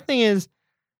Decker. But my thing is,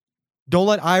 don't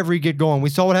let Ivory get going. We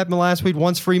saw what happened last week.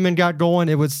 Once Freeman got going,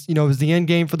 it was the end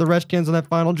game for the Redskins on that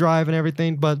final drive and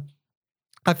everything. But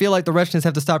I feel like the Redskins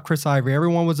have to stop Chris Ivory.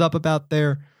 Everyone was up about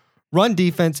their run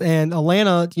defense, and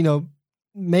Atlanta,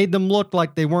 made them look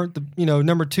like they weren't the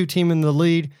number 2 team in the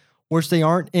league, which they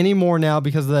aren't anymore now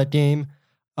because of that game.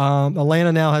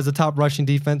 Atlanta now has a top rushing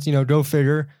defense. Go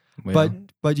figure. Yeah.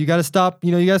 But you got to stop.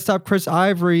 You got to stop Chris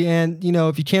Ivory, and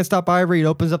if you can't stop Ivory, it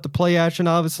opens up the play action,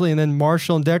 obviously, and then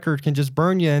Marshall and Decker can just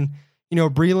burn you. And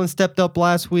Breland stepped up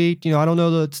last week. I don't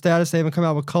know the status; they haven't come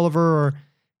out with Culliver or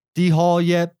D Hall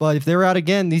yet. But if they're out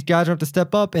again, these guys are have to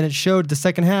step up, and it showed the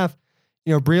second half.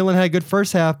 Breland had a good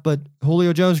first half, but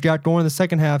Julio Jones got going in the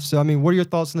second half. So, what are your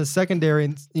thoughts on the secondary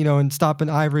and and stopping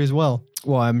Ivory as well?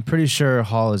 Well, I'm pretty sure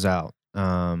Hall is out.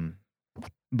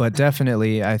 But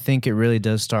definitely, I think it really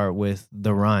does start with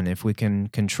the run. If we can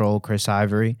control Chris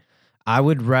Ivory, I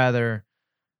would rather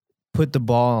put the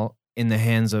ball in the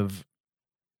hands of,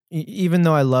 even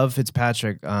though I love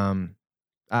Fitzpatrick,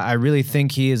 I really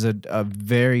think he is a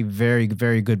very, very,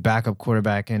 very good backup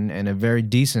quarterback and a very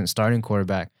decent starting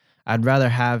quarterback. I'd rather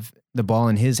have the ball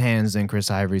in his hands than Chris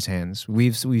Ivory's hands.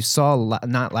 We saw,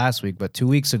 not last week, but 2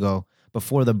 weeks ago,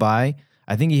 before the bye,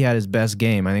 I think he had his best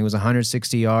game. I think it was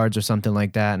 160 yards or something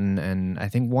like that, and I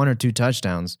think 1 or 2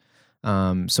 touchdowns.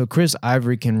 So Chris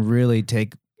Ivory can really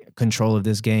take control of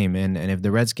this game, and if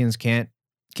the Redskins can't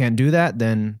do that,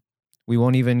 then we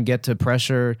won't even get to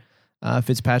pressure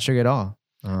Fitzpatrick at all.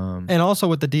 And also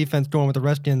with the defense going with the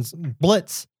Redskins,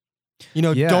 blitz.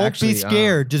 Don't actually, be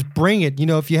scared. Just bring it.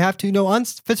 If you have to. On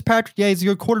Fitzpatrick, yeah, he's a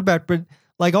good quarterback, but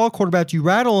like all quarterbacks, you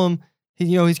rattle him.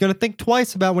 He's going to think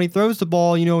twice about when he throws the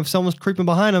ball, if someone's creeping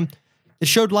behind him. It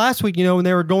showed last week, when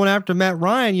they were going after Matt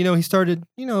Ryan, he started,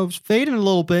 fading a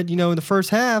little bit, in the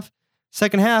first half.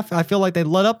 Second half, I feel like they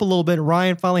let up a little bit.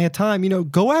 Ryan finally had time,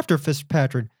 go after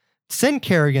Fitzpatrick. Send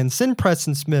Kerrigan, send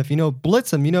Preston Smith,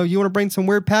 blitz him. You want to bring some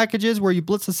weird packages where you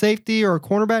blitz a safety or a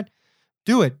cornerback?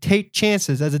 Do it. Take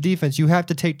chances as a defense. You have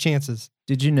to take chances.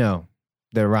 Did you know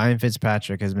that Ryan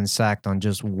Fitzpatrick has been sacked on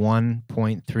just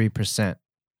 1.3%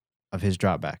 of his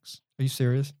dropbacks? Are you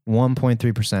serious?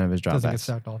 1.3% of his Doesn't get dropbacks.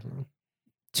 sacked often.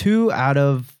 2 out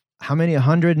of how many?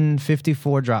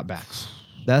 154 dropbacks.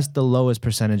 That's the lowest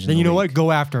percentage. Then in you the know what? league.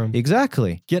 Go after him.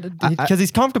 Exactly. Because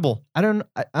he's comfortable. I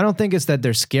don't think it's that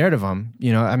they're scared of him.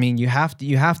 You have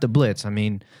to blitz.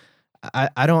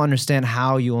 I don't understand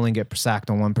how you only get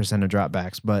sacked on 1% of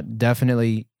dropbacks, but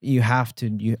definitely you have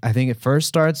to. I think it first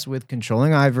starts with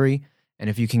controlling Ivory, and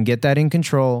if you can get that in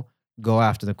control, go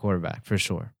after the quarterback for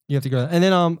sure. You have to go. And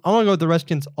then I want to go with the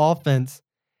Redskins offense,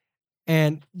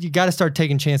 and you got to start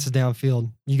taking chances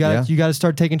downfield. You got to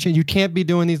start taking chances. You can't be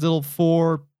doing these little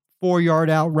 4-yard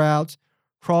out routes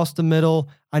across the middle.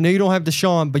 I know you don't have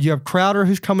Deshaun, but you have Crowder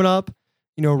who's coming up.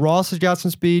 Ross has got some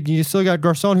speed. You still got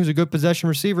Garcon who's a good possession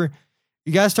receiver.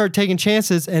 You got to start taking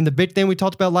chances. And the big thing we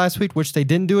talked about last week, which they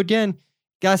didn't do again,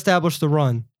 got to establish the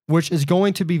run, which is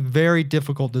going to be very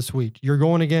difficult this week. You're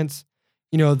going against,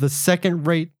 the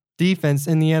second-rate defense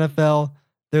in the NFL.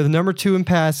 They're the number 2 in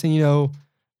passing.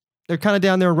 They're kind of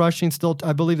down there rushing still.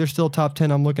 I believe they're still top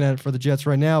 10. I'm looking at it for the Jets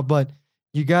right now, but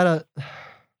you got to,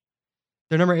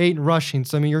 they're number 8 in rushing.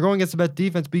 So, you're going against the best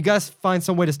defense, but you got to find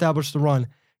some way to establish the run.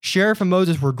 Sheriff and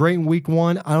Moses were great in week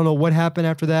 1. I don't know what happened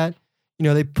after that.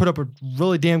 They put up a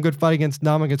really damn good fight against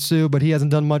Ndamukong Suh, but he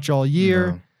hasn't done much all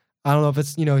year. No. I don't know if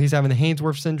it's, he's having the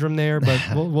Hainsworth syndrome there, but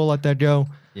we'll let that go.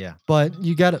 Yeah. But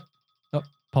you got to,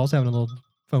 Paul's having a little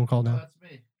phone call now.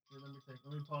 That's me.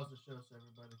 Let me pause the show so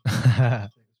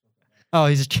everybody. Oh,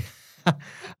 he's just,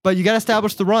 but you got to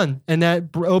establish the run, and that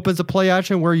opens a play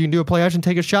action where you can do a play action,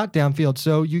 take a shot downfield.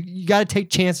 So you got to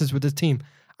take chances with this team.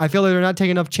 I feel like they're not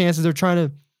taking enough chances. They're trying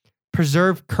to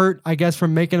preserve Kurt, I guess,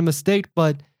 from making a mistake,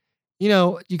 but you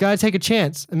know, you got to take a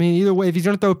chance. I mean, either way, if he's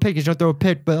going to throw a pick, he's going to throw a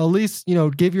pick, but at least, you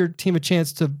know, give your team a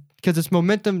chance to, because it's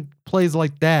momentum plays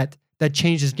like that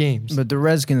changes games. But the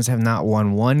Redskins have not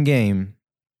won one game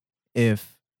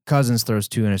if Cousins throws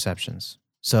 2 interceptions.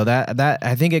 So that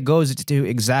I think it goes to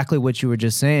exactly what you were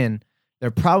just saying.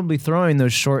 They're probably throwing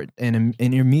those short and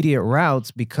intermediate routes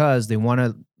because they want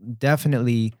to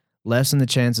definitely lessen the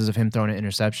chances of him throwing an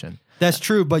interception. That's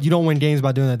true, but you don't win games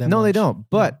by doing that. No, much. they don't.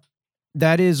 But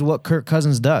that is what Kirk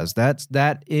Cousins does.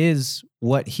 That is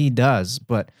what he does.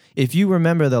 But if you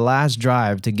remember the last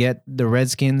drive to get the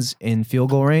Redskins in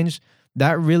field goal range,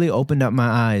 that really opened up my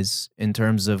eyes in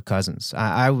terms of Cousins.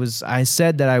 I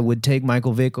said that I would take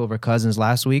Michael Vick over Cousins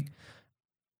last week.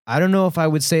 I don't know if I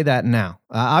would say that now.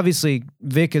 Obviously,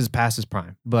 Vick is past his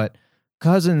prime, but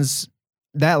Cousins,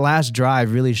 that last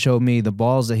drive really showed me the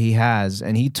balls that he has,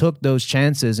 and he took those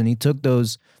chances and he took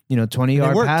those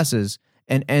 20-yard passes.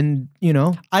 And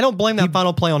I don't blame that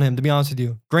final play on him, to be honest with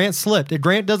you. Grant slipped. If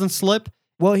Grant doesn't slip,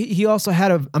 well, he also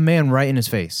had a man right in his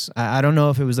face. I don't know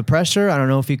if it was the pressure. I don't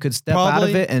know if he could step out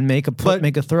of it and make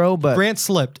a throw. But Grant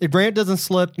slipped. If Grant doesn't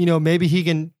slip, maybe he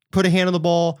can put a hand on the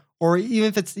ball, or even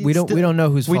if it's we don't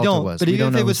know whose fault it was. But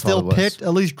even if it was still picked,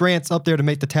 at least Grant's up there to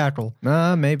make the tackle.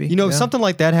 Maybe. If something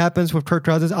like that happens with Kirk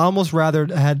Cousins, I almost rather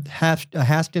had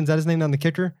Haskins. Is that his name on the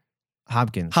kicker?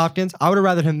 Hopkins. I would have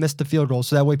rather him miss the field goal,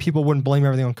 so that way people wouldn't blame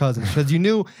everything on Cousins. Because you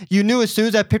knew as soon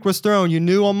as that pick was thrown, you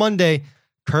knew on Monday,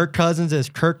 Kirk Cousins is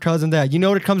Kirk Cousins that. You know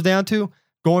what it comes down to?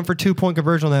 Going for 2-point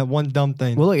conversion on that one dumb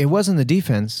thing. Well, look, it wasn't the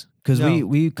defense because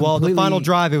we the final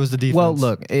drive, it was the defense. Well,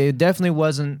 look, it definitely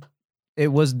wasn't. It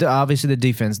was obviously the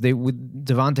defense.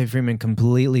 Devontae Freeman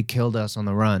completely killed us on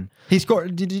the run. He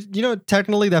scored.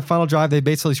 Technically, that final drive, they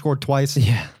basically scored twice.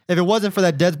 Yeah. If it wasn't for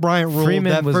that Des Bryant rule,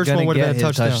 Freeman that first one would have been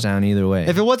a touchdown. Either way.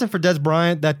 If it wasn't for Des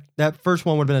Bryant, that first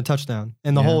one would have been a touchdown.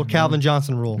 And the whole Calvin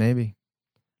Johnson rule. Maybe.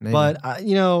 But,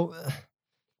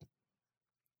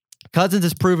 Cousins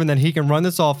has proven that he can run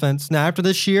this offense. Now, after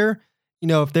this year,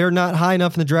 if they're not high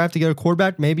enough in the draft to get a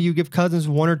quarterback, maybe you give Cousins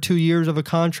 1 or 2 years of a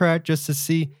contract just to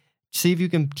see if you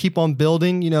can keep on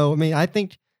building. I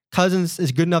think Cousins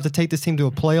is good enough to take this team to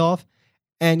a playoff.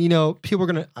 And,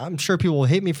 I'm sure people will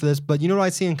hate me for this, but you know what I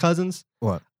see in Cousins?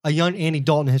 What? A young Andy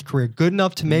Dalton in his career. Good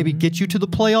enough to maybe get you to the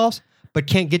playoffs, but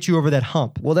can't get you over that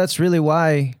hump. Well, that's really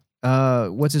why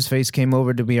what's-his-face came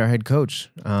over to be our head coach.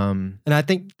 And I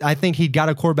think he got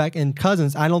a quarterback in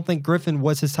Cousins. I don't think Griffin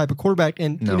was his type of quarterback.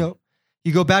 And,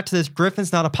 you go back to this,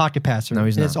 Griffin's not a pocket passer. No,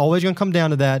 he's not. It's always going to come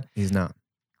down to that. He's not.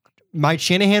 Mike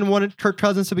Shanahan wanted Kirk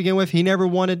Cousins to begin with. He never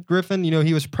wanted Griffin.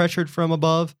 He was pressured from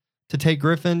above to take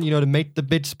Griffin, to make the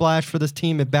big splash for this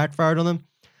team. It backfired on them.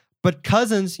 But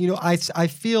Cousins, I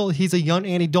feel he's a young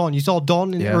Andy Dalton. You saw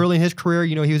Dalton early in his career.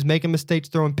 He was making mistakes,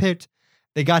 throwing picks.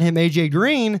 They got him A.J.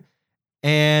 Green,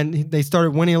 and they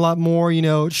started winning a lot more.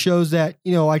 It shows that,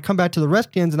 I come back to the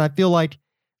Redskins, and I feel like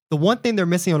the one thing they're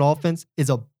missing on offense is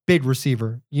a big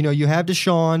receiver. You have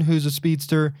Deshaun, who's a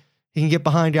speedster. He can get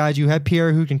behind guys. You have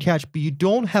Pierre who can catch, but you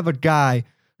don't have a guy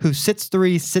who sits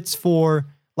 3, sits 4,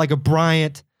 like a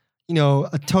Bryant,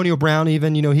 Antonio Brown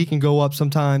even, he can go up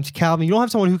sometimes. Calvin, you don't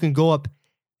have someone who can go up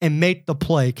and make the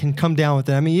play, can come down with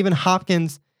it. I mean, even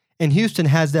Hopkins in Houston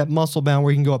has that muscle bound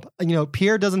where he can go up.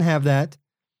 Pierre doesn't have that.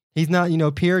 He's not,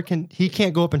 Pierre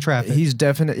can't go up in traffic. He's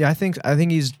definitely, I think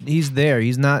he's there.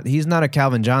 He's not a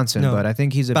Calvin Johnson, but I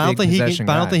think he's a big possession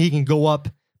guy. But I don't think he can go up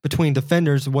between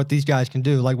defenders of what these guys can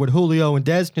do, like what Julio and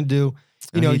Dez can do.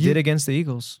 He did against the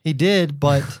Eagles. He did,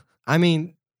 but I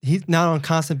mean, he's not on a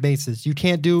constant basis. You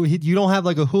can't do. You don't have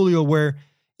like a Julio where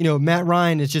Matt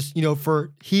Ryan is just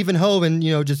for heave and hove and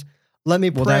just let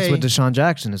me pray. Well, that's what Deshaun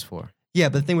Jackson is for. Yeah,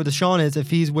 but the thing with Deshaun is if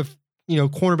he's with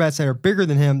cornerbacks that are bigger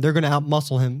than him, they're going to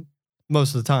outmuscle him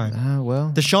most of the time.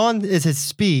 Well, Deshaun is his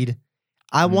speed.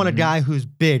 I want a guy who's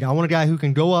big. I want a guy who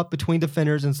can go up between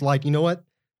defenders and it's like, you know what?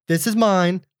 This is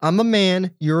mine. I'm a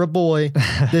man. You're a boy.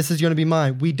 This is going to be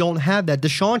mine. We don't have that.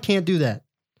 Deshaun can't do that.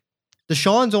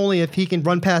 Deshaun's only if he can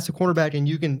run past the cornerback and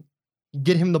you can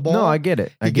get him the ball. No, I get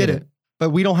it. I get it. But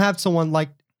we don't have someone like,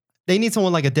 they need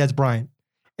someone like a Des Bryant.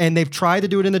 And they've tried to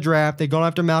do it in the draft. They've gone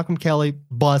after Malcolm Kelly,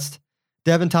 bust.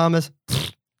 Devin Thomas,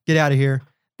 get out of here.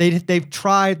 They've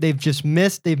tried. They've just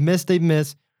missed. They've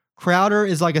missed. Crowder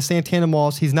is like a Santana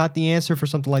Moss. He's not the answer for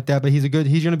something like that, but he's going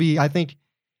to be, I think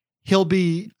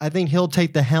he'll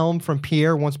take the helm from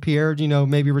Pierre once Pierre,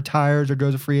 maybe retires or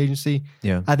goes to free agency.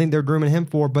 Yeah. I think they're grooming him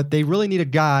for, but they really need a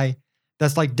guy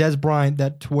that's like Des Bryant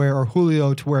or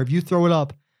Julio to where if you throw it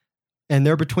up and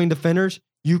they're between defenders,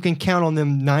 you can count on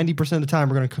them 90% of the time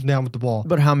we're going to come down with the ball.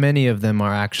 But how many of them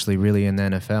are actually really in the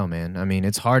NFL, man? I mean,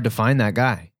 it's hard to find that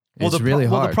guy. It's really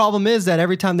hard. Well, the problem is that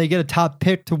every time they get a top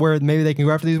pick to where maybe they can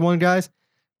go after these one guys,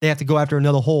 they have to go after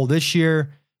another hole. This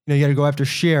year, you got to go after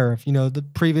Sheriff. The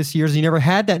previous years, you never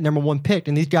had that number one pick,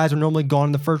 and these guys are normally gone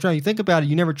in the first round. You think about it,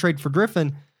 you never trade for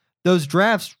Griffin. Those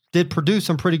drafts did produce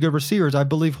some pretty good receivers. I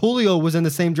believe Julio was in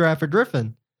the same draft for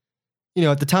Griffin.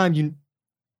 At the time you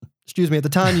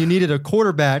needed a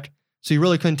quarterback, so you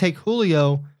really couldn't take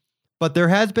Julio. But there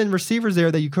has been receivers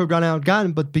there that you could have gone out and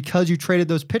gotten, but because you traded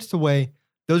those picks away,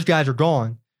 those guys are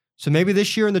gone. So maybe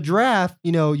this year in the draft,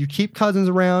 you keep Cousins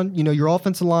around, your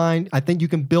offensive line. I think you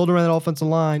can build around that offensive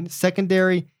line.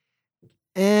 Secondary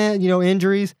and,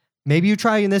 injuries. Maybe you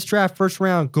try in this draft first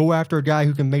round, go after a guy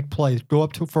who can make plays. Go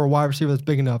up for a wide receiver that's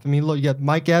big enough. I mean, look, you got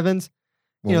Mike Evans.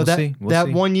 We'll see. That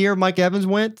 1 year Mike Evans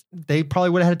went, they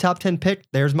probably would have had a top 10 pick.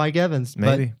 There's Mike Evans.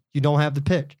 Maybe. But you don't have the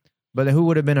pick. But who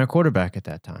would have been our quarterback at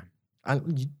that time?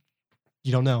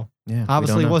 You don't know. Yeah,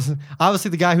 Obviously,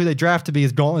 the guy who they draft to be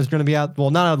is going to be out. Well,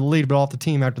 not out of the league, but off the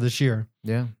team after this year.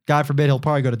 Yeah. God forbid he'll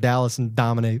probably go to Dallas and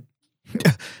dominate.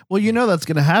 Well, that's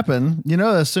going to happen.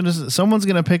 As soon as someone's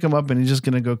going to pick him up and he's just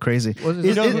going to go crazy.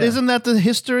 Isn't that the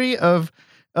history of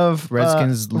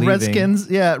Redskins leaving? Redskins,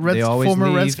 yeah, They always former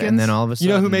leave, Redskins, and then all of a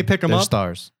sudden, who may pick him they're up?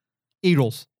 Stars.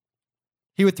 Eagles.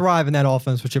 He would thrive in that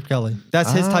offense with Chip Kelly.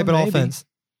 That's his type of maybe. offense.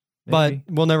 Maybe.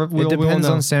 But It depends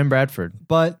know. on Sam Bradford.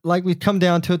 But like we come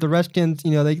down to it, the Redskins,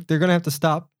 they're going to have to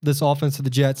stop this offense of the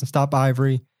Jets and stop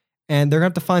Ivory. And they're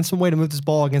going to have to find some way to move this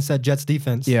ball against that Jets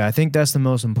defense. Yeah, I think that's the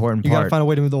most important You got part. to find a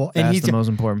way to move the ball. And That's the most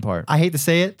important part. I hate to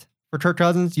say it for Kirk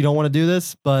Cousins. You don't want to do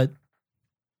this, but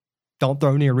don't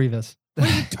throw near Revis. What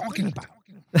are you talking about?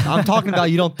 I'm talking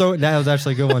about you don't throw it. That was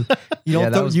actually a good one. You don't Yeah,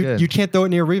 that throw was you, good. you can't throw it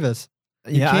near Revis.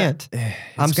 You can't. It's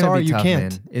I'm gonna sorry, be you tough,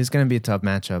 can't. man. It's going to be a tough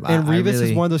matchup. And I Revis really,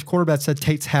 is one of those quarterbacks that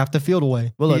takes half the field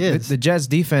away. Well, look, he is. the Jets'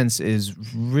 defense is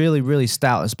really, really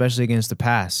stout, especially against the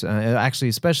pass.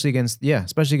 Especially against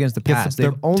the pass.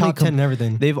 They're top 10 and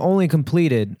everything. They've only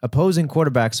completed opposing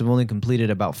quarterbacks have only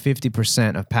completed about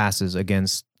 50% of passes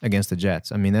against the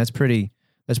Jets. I mean, that's pretty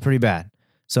bad.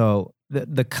 So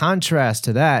the contrast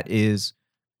to that is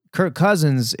Kirk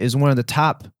Cousins is one of the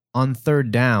top on third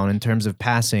down in terms of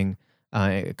passing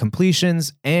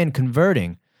completions and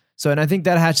converting. So, and I think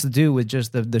that has to do with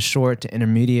just the short to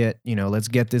intermediate, let's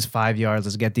get this 5 yards,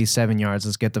 let's get these 7 yards,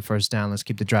 let's get the first down, let's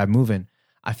keep the drive moving.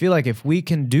 I feel like if we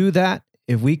can do that,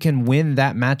 if we can win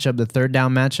that matchup, the third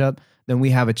down matchup, then we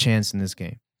have a chance in this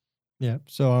game. Yeah.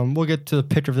 So we'll get to the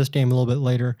picture of this game a little bit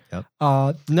later. Yep.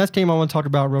 The next game I want to talk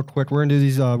about real quick. We're gonna do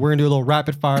these. We're gonna do a little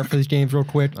rapid fire for these games real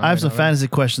quick. I have some fantasy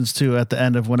questions too at the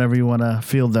end of whenever you want to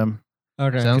field them.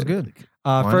 Okay. Sounds good.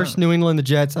 Why First, not? New England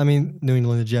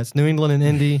and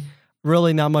Indy.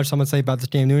 Really not much I'm going to say about this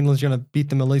game. New England's going to beat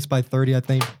them at least by 30, I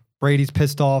think. Brady's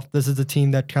pissed off. This is a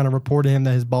team that kind of reported him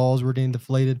that his balls were getting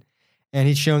deflated. And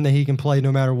he's shown that he can play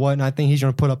no matter what. And I think he's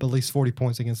going to put up at least 40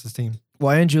 points against this team.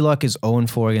 Well, Andrew Luck is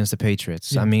 0-4 against the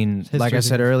Patriots. Yeah, I mean, like I history.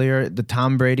 said earlier, the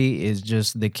Tom Brady is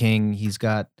just the king. He's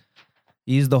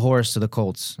the horse to the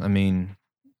Colts. I mean,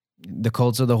 the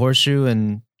Colts are the horseshoe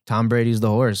and Tom Brady's the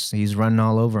horse. He's running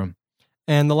all over them.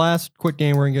 And the last quick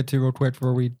game we're going to get to real quick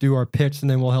before we do our picks, and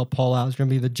then we'll help Paul out. It's going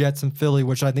to be the Jets and Philly,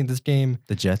 which I think this game,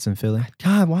 The Jets in Philly.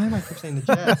 God, why am I keep saying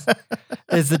the Jets?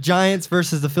 It's the Giants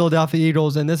versus the Philadelphia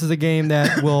Eagles, and this is a game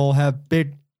that will have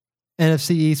big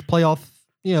NFC East playoff,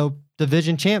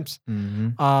 division champs.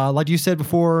 Mm-hmm. Like you said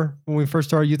before, when we first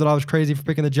started, you thought I was crazy for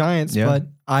picking the Giants, Yeah. but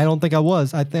I don't think I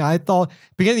was. I thought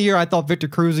beginning of the year I thought Victor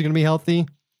Cruz was going to be healthy,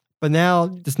 but now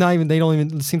it's not even.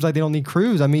 It seems like they don't need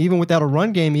Cruz. I mean, even without a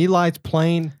run game, Eli's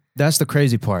playing That's the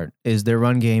crazy part, is their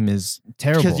run game is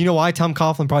terrible. because you know why Tom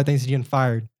Coughlin probably thinks he's getting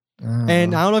fired.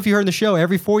 And I don't know if you heard in the show,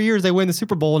 every 4 years they win the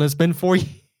Super Bowl, and it's been 4 years.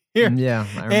 Yeah,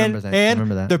 I remember that. I And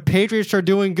remember that. the Patriots are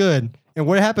doing good. And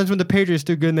what happens when the Patriots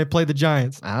do good and they play the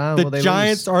Giants? The they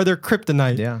Giants lose. are their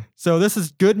kryptonite. Yeah. So this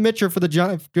is good mixture for the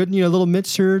Giants. Good, little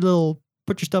mixture,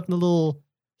 put your stuff in a little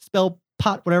spell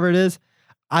pot, whatever it is.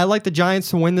 I like the Giants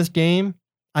to win this game.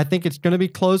 I think it's going to be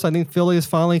close. I think Philly is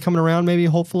finally coming around, maybe,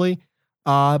 hopefully.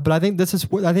 But I think this is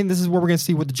where we're going to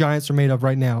see what the Giants are made of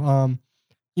right now.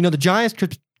 The Giants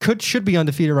should be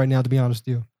undefeated right now, to be honest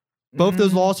with you. Both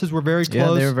those losses were very Yeah,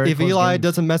 close. they were very if close Eli games.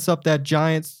 doesn't mess up that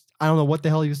Giants, I don't know what the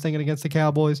hell he was thinking against the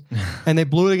Cowboys. And they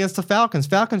blew it against the Falcons.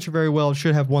 Falcons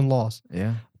should have one loss.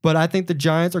 Yeah. But I think the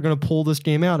Giants are going to pull this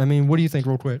game out. I mean, what do you think,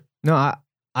 real quick? No,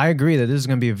 I agree that this is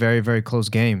going to be a very, very close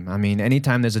game. I mean,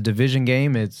 anytime there's a division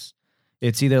game, it's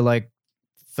either like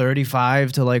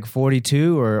 35 to like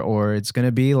 42 or it's going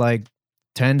to be like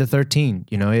 10 to 13.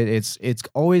 It's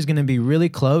always going to be really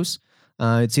close.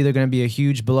 It's either going to be a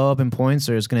huge blow up in points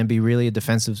or it's going to be really a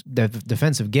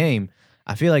defensive game.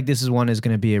 I feel like this is one is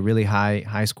going to be a really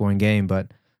high scoring game,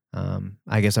 but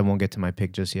I guess I won't get to my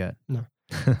pick just yet. All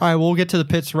right, we'll get to the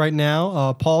pits right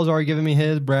now. Paul's already given me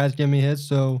his. Brad's giving me his.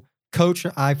 So, Coach,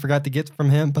 I forgot to get from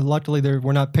him, but luckily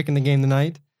we're not picking the game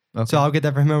tonight. Okay. So I'll get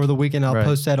that from him over the weekend. I'll Right.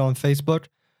 post that on Facebook.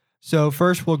 So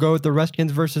first, we'll go with the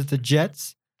Redskins versus the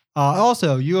Jets.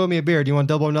 Also, you owe me a beer. Do you want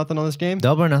double or nothing on this game?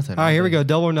 Double or nothing. All right, here we go.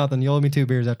 Double or nothing. You owe me 2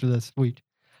 beers after this week.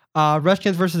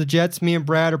 Redskins versus the Jets. Me and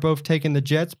Brad are both taking the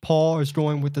Jets. Paul is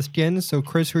going with the Skins. So,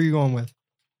 Chris, who are you going with?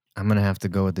 I'm going to have to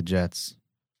go with the Jets.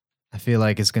 I feel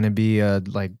like it's going to be a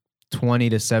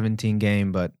 20-17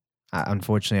 game, but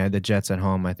unfortunately, the Jets at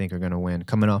home, I think, are going to win.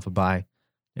 Coming off a bye,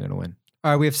 they're going to win.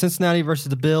 All right, we have Cincinnati versus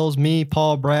the Bills. Me,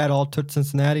 Paul, Brad all took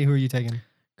Cincinnati. Who are you taking?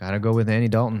 Got to go with Andy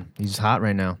Dalton. He's hot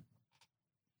right now.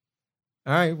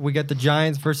 All right, we got the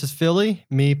Giants versus Philly.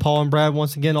 Me, Paul, and Brad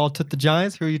once again all took the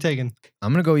Giants. Who are you taking?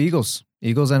 I'm going to go Eagles.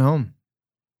 Eagles at home.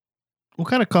 What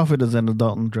kind of coffee does Andy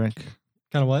Dalton drink?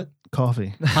 Kind of what?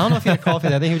 Coffee. I don't know if he had coffee.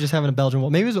 I think he was just having a Belgian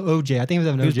wall. Maybe it was OJ. I think he was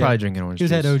having OJ. He was probably drinking orange He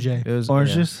was juice. had OJ. It was, Orange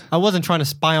yeah. juice? I wasn't trying to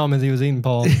spy on him as he was eating,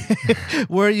 Paul.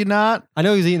 Were you not? I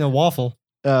know he was eating a waffle.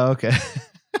 Oh, okay.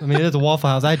 I mean, it is a Waffle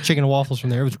House. I had chicken and waffles from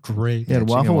there. It was great. He had chicken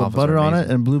waffle with waffles butter are on it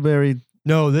amazing. and blueberry.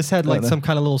 No, this had like No. some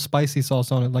kind of little spicy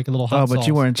sauce on it, like a little hot Oh, sauce. but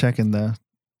you weren't checking the.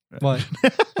 What?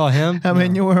 Oh, him? I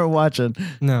mean, No. you weren't watching.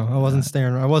 No, I wasn't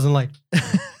staring. I wasn't like,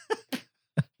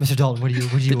 Mr. Dalton, what did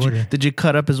you order? Did you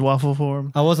cut up his waffle for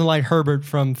him? I wasn't like Herbert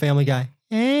from Family Guy.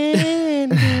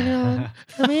 And,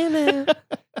 come in there.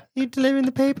 You delivering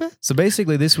the paper? So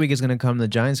basically, this week is going to come the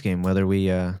Giants game, whether we.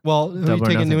 Well, who are you Double or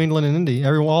taking? New nothing. England and Indy.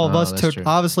 All of Oh, us that's took. true.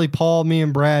 Obviously, Paul, me,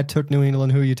 and Brad took New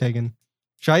England. Who are you taking?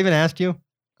 Should I even ask you?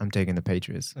 I'm taking the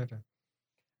Patriots. Okay.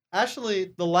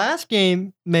 Actually, the last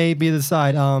game may be the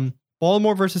side.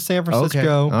 Baltimore versus San Okay.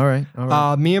 Francisco. All right. All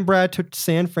right. Me and Brad took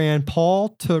San Fran. Paul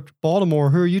took Baltimore.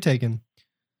 Who are you taking?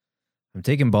 I'm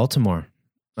taking Baltimore.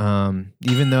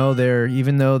 Even though they're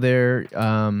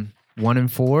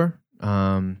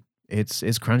 1-4,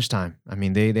 it's crunch time. I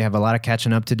mean, they have a lot of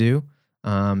catching up to do.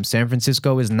 San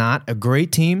Francisco is not a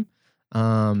great team.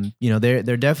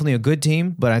 They're definitely a good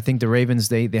team, but I think the Ravens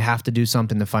they have to do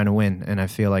something to find a win, and I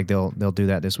feel like they'll do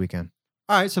that this weekend.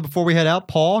 All right. So before we head out,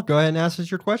 Paul, go ahead and ask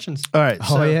us your questions. All right.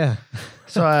 So, yeah.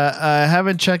 So I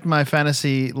haven't checked my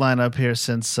fantasy lineup here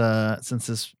since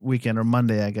this weekend or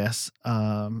Monday, I guess.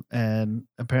 And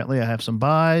apparently I have some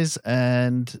buys,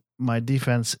 and my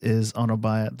defense is on a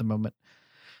buy at the moment.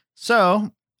 So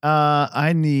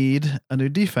I need a new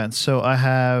defense. So I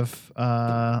have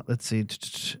let's see,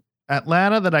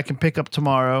 Atlanta that I can pick up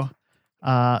tomorrow.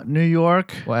 New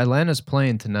York. Well, Atlanta's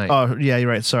playing tonight. Oh yeah, you're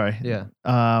right. Sorry.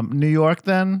 yeah. New York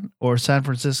then, or San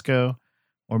Francisco,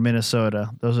 or Minnesota.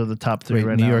 Those are the top three Wait,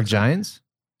 right New now. York Giants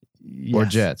or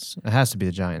Yes. Jets? It has to be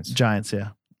the Giants. Giants, yeah.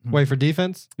 Wait for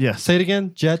defense. Yes. Say it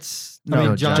again. Jets.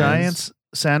 No, Giants,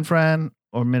 San Fran,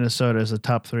 or Minnesota is the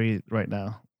top three right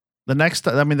now. The next,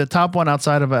 the top one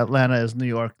outside of Atlanta is New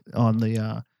York on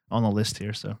the list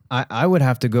here. So I would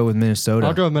have to go with Minnesota.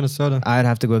 I'll go with Minnesota. I'd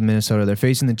have to go with Minnesota. They're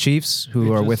facing the Chiefs,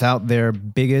 who are Chiefs. without their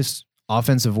biggest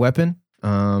offensive weapon.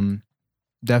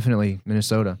 Definitely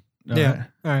Minnesota. Yeah.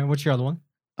 All right. What's your other one?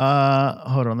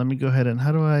 Hold on. Let me go ahead and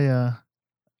how do I?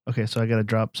 Okay, so I got to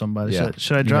drop somebody. Yeah,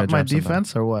 Should I you drop gotta my drop somebody.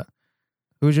 defense or what?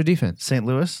 Who's your defense? St.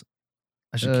 Louis.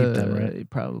 I should keep that right.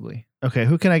 Probably. Okay,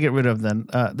 who can I get rid of then?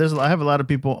 I have a lot of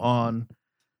people on.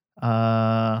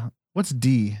 What's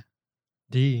D?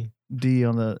 D. D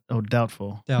on the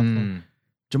doubtful. Doubtful. Mm.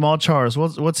 Jamal Charles.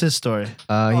 What's his story?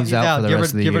 He's out for the Give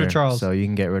rest of the rid year. of Charles. So you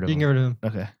can get rid of You him. can get rid of him.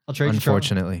 Okay. I'll trade you Charles.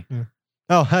 Unfortunately.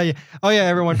 Oh, hell yeah. Oh, yeah,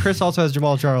 everyone. Chris also has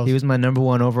Jamal Charles. He was my number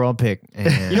one overall pick.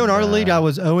 And, you know, in our league, I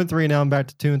was 0-3, now I'm back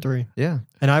to 2-3. Yeah.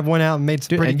 And I went out and made some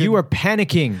Dude, pretty and good. you were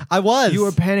panicking. I was. You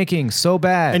were panicking so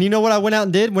bad. And you know what I went out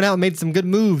and did? Went out and made some good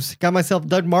moves. Got myself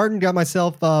Doug Martin. Got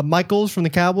myself Michaels from the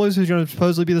Cowboys, who's going to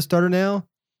supposedly be the starter now.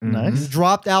 Mhm. Nice.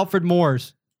 Dropped Alfred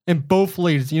Morris in both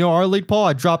leagues. You know, our league, Paul,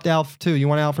 I dropped Alf too. You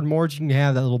want Alfred Morris? You can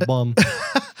have that little bum.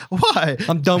 Why?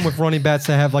 I'm done with running backs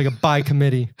that have like a bye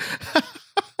committee.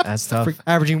 That's tough.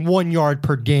 Averaging 1 yard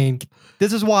per game.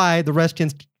 This is why the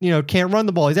Redskins, can't run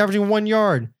the ball. He's averaging 1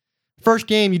 yard. First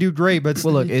game, you do great, but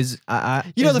Well, look, is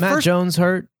the Matt first- Jones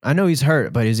hurt? I know he's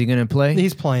hurt, but is he going to play?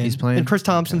 he's playing. He's playing? And Chris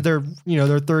Thompson's their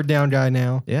third down guy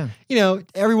now. Yeah.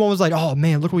 Everyone was like, oh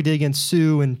man, look what we did against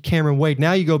Sue and Cameron Wade.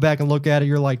 Now you go back and look at it,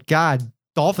 you're like, God,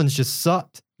 Dolphins just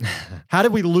sucked. How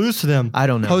did we lose to them? I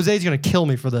don't know. Jose's going to kill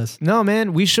me for this. No,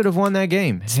 man, we should have won that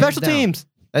game. Hands Special down. teams.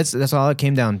 That's all it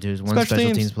came down to is one Special special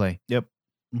teams. teams play.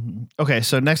 Mhm. Okay,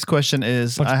 so next question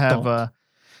is Bunch I of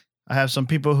have some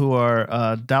people who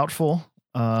are doubtful.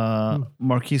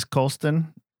 Marquise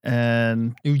Colston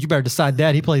and You better decide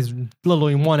that. He plays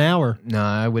literally in 1 hour. No,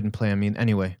 I wouldn't play him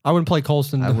anyway. I wouldn't play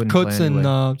Colston. I wouldn't Coates play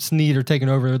and Snead are taking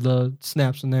over the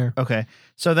snaps in there. okay.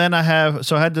 So then I had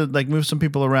to like move some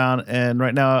people around, and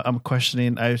right now I'm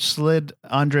questioning. I slid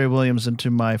Andre Williams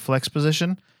into my flex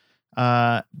position,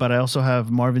 but I also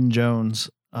have Marvin Jones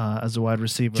as a wide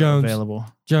receiver Jones. available.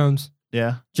 Jones.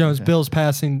 Yeah. Jones. Okay. Bills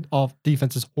passing off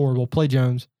defense is horrible. Play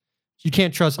Jones. You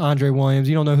can't trust Andre Williams.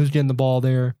 You don't know who's getting the ball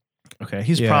there. Okay.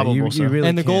 He's Yeah, probable. you so. really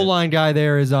And the goal can't. line guy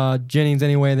there is Jennings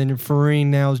anyway. Then Farine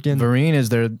now is getting. Vereen is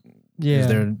their Yeah.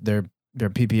 their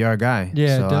PPR guy.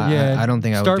 Yeah, so yeah. I don't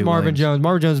think I would Start do Marvin Williams. Jones.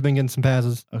 Marvin Jones has been getting some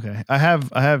passes. Okay. I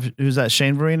have who's that?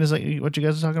 Shane Vereen, is that what you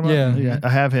guys are talking about? Yeah. I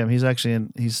have him. He's actually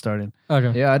he's starting.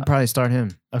 Okay. Yeah, I'd probably start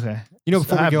him. Okay. You know,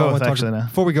 before I we have go, I both want to actually talk. now.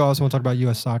 Before we go, I also want to talk about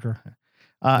U.S. soccer.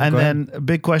 And Go then a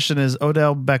big question is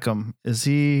Odell Beckham. Is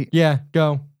he? Yeah,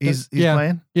 go. He's yeah,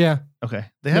 playing. yeah. Okay.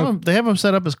 They have him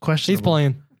set up as questionable. He's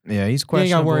playing. Yeah, he's You ain't questionable.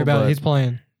 got to worry about but- it. He's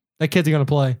playing. That kid's gonna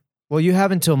play. Well, you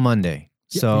have until Monday.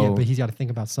 So yeah, but he's got to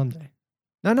think about Sunday.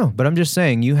 no, but I'm just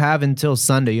saying you have until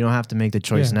Sunday. You don't have to make the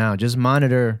choice Yeah. now. Just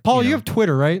monitor. Paul, you know, have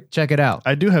Twitter, right? check it out.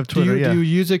 I do have Twitter. do you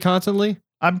use it constantly?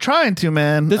 I'm trying to,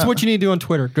 man. This is what you need to do on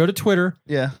Twitter. Go to Twitter.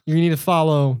 Yeah. You need to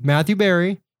follow Matthew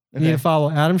Berry. You need Okay. to follow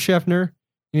Adam Scheffner.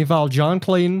 You need to follow John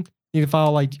Clayton. You need to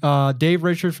follow like Dave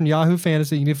Richards from Yahoo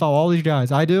Fantasy. You need to follow all these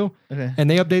guys. I do. Okay. And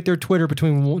they update their Twitter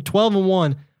between 12 and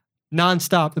 1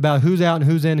 nonstop about who's out and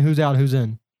who's in, who's out, who's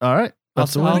in. All right.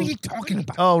 That's the I'll- What one. are you talking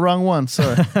about? Oh, wrong one.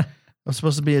 Sorry. I'm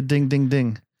supposed to be a ding, ding,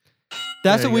 ding.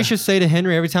 That's There what you we go. should say to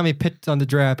Henry every time he picked on the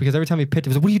draft, because every time he picked, he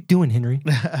was like, "What are you doing, Henry?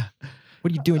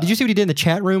 What are you doing? Did you see what he did in the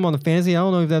chat room on the fantasy? I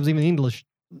don't know if that was even English.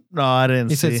 No, I didn't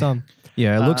He see. said some.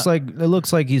 Yeah, it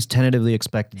looks like he's tentatively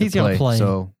expected He's to gonna play. play.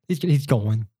 So He's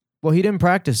going. well, he didn't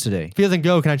practice today. If he doesn't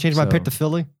go, can I change my pick So- to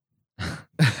Philly?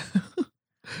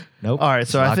 Nope. All right,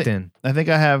 so I locked think in. I think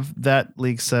I have that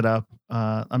league set up.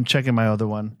 I'm checking my other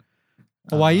one.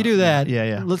 Well, while you do that,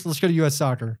 yeah. Let's go to U.S.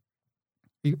 soccer.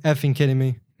 Are you effing kidding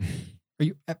me?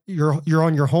 Are you're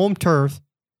on your home turf?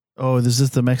 Oh, is this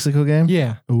the Mexico game?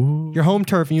 Yeah, Ooh. your home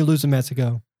turf, and you lose to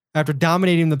Mexico after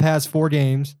dominating the past 4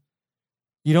 games.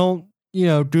 You don't,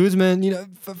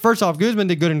 Guzman. First off, Guzman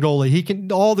did good in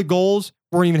goalie. All the goals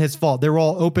weren't even his fault. They were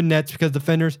all open nets because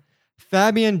defenders.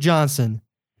 Fabian Johnson,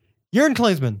 Jurgen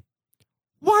Klinsmann.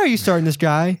 Why are you starting this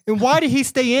guy? And why did he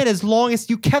stay in as long as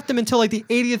you kept him until like the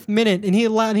 80th minute? And he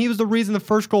was the reason the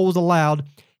first goal was allowed.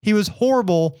 He was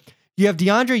horrible. You have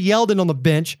DeAndre Yeldon on the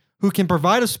bench who can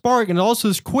provide a spark and also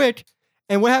is quick.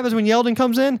 And what happens when Yeldon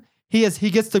comes in? He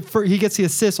gets the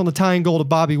assist on the tying goal to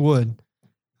Bobby Wood.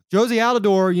 Josie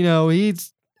Altidore,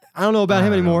 I don't know about I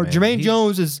him don't know, anymore. man. Jermaine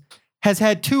Jones has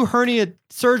had 2 hernia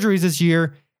surgeries this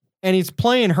year, and he's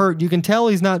playing hurt. You can tell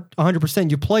he's not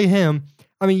 100%. You play him.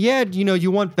 I mean, yeah, you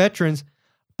want veterans,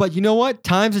 but you know what?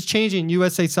 Times is changing in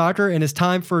USA Soccer, and it's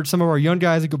time for some of our young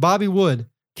guys to go. Bobby Wood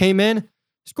came in,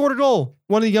 scored a goal.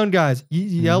 One of the young guys.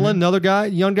 Yellen, another guy,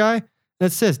 young guy.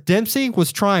 That's this. Dempsey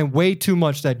was trying way too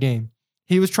much that game.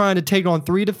 He was trying to take on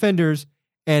 3 defenders,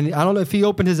 and I don't know if he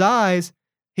opened his eyes.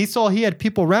 He saw he had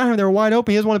people around him that were wide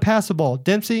open. He doesn't want to pass the ball.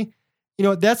 Dempsey,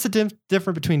 that's the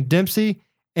difference between Dempsey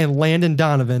and Landon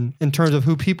Donovan in terms of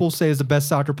who people say is the best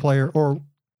soccer player or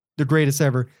the greatest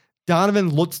ever. Donovan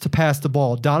looks to pass the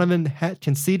ball. Donovan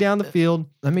can see down the field.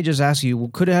 Let me just ask you: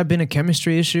 could it have been a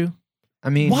chemistry issue? I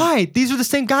mean, Why? These are the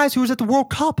same guys who was at the World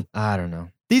Cup. I don't know.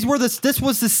 This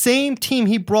was the same team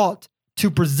he brought to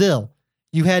Brazil.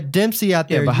 You had Dempsey out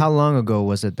there. Yeah, but how long ago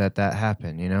was it that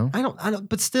happened? I don't,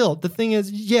 but still, the thing is,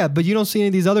 yeah, but you don't see any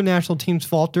of these other national teams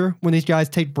falter when these guys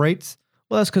take breaks.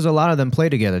 Well, that's because a lot of them play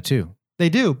together too. They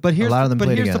do, but here's lot of them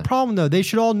play the together. problem though. They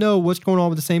should all know what's going on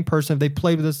with the same person if they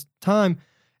played with this time.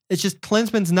 It's just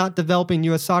Klinsmann's not developing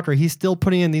U.S. soccer. He's still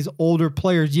putting in these older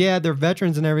players. Yeah, they're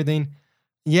veterans and everything.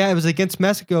 Yeah, it was against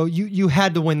Mexico. You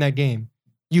had to win that game.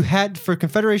 You had for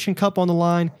Confederation Cup on the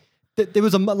line. There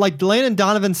was like Landon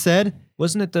Donovan said.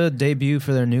 Wasn't it the debut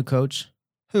for their new coach?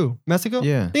 Who? Mexico?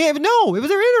 Yeah. No, it was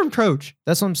their interim coach.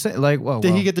 That's what I'm saying. Like, well,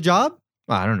 Did he get the job?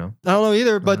 I don't know. I don't know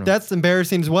either, I but don't know. that's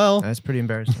embarrassing as well. That's pretty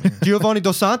embarrassing. Yeah. Giovanni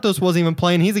Dos Santos wasn't even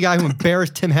playing. He's the guy who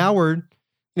embarrassed Tim Howard,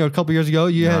 a couple years ago.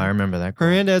 You No, had I remember that. goal.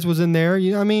 Hernandez was in there.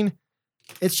 I mean,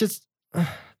 it's just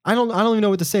I don't even know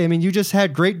what to say. I mean, you just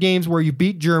had great games where you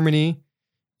beat Germany.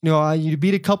 You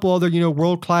beat a couple other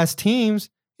world class teams.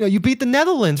 You beat the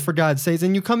Netherlands for God's sakes,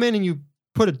 and you come in and you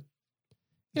put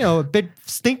a big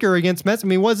stinker against Messi. I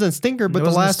mean, it wasn't a stinker, but it the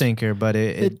wasn't a last stinker, but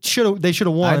they should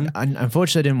have won. I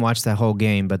unfortunately didn't watch that whole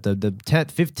game, but the 10,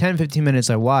 15 minutes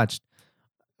I watched,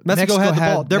 Mexico had the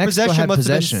ball. Their Mexico possession had must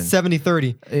possession. have been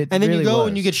 70-30. It And then really you go was.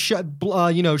 and you get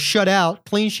shut out,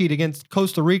 clean sheet against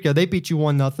Costa Rica. They beat you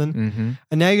 1-0. Mhm.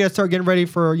 And now you got to start getting ready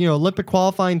for, Olympic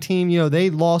qualifying team. They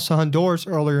lost to Honduras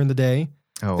earlier in the day.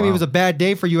 Oh, I mean, it wow. was a bad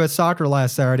day for U.S. soccer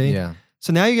last Saturday. Yeah.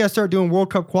 So now you got to start doing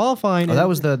World Cup qualifying. Oh, that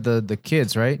was the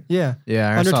kids, right? Yeah. Yeah,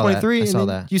 I Under saw 23. that. I And saw then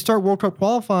that. you start World Cup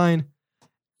qualifying.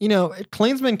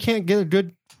 Klinsmann can't get a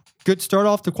good start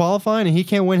off to qualifying and he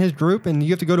can't win his group and you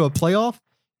have to go to a playoff.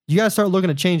 You got to start looking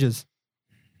at changes.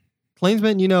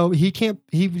 Klinsmann,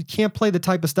 he can't play the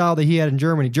type of style that he had in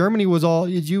Germany. Germany was all,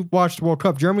 as you watched the World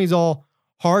Cup, Germany's all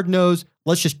hard-nosed.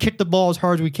 Let's just kick the ball as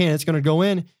hard as we can. It's going to go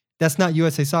in. That's not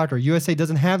USA soccer. USA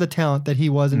doesn't have the talent that he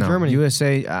was in No, Germany.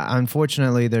 USA,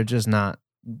 unfortunately, they're just not.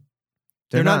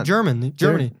 They're not German.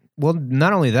 Germany. Well,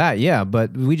 not only that, yeah,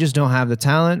 but we just don't have the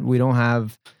talent. We don't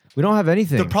have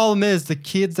anything. The problem is the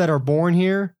kids that are born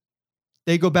here,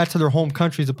 they go back to their home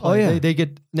countries to play. Oh, yeah. They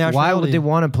get nationality. Why would they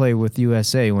want to play with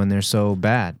USA when they're so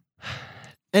bad?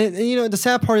 And the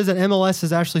sad part is that MLS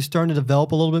is actually starting to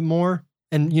develop a little bit more.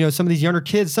 And some of these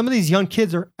young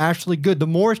kids are actually good. The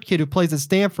Morris kid who plays at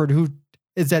Stanford, who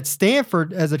is at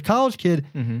Stanford as a college kid,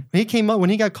 Mm-hmm. when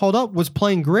he got called up, was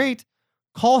playing great.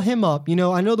 Call him up.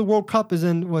 I know the World Cup is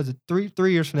in, was it 3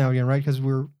 years from now again, right? Because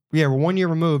we're 1 year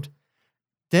removed.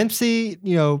 Dempsey,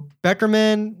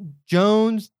 Beckerman,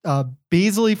 Jones,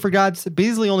 Beasley,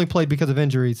 Beasley only played because of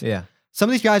injuries. Yeah. Some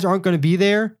of these guys aren't going to be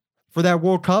there for that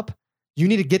World Cup. You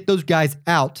need to get those guys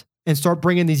out and start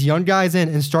bringing these young guys in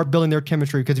and start building their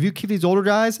chemistry. Because if you keep these older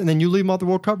guys and then you leave them off the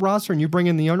World Cup roster and you bring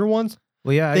in the younger ones,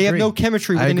 Well, yeah, they have no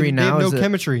chemistry. I agree. They have Now no is the-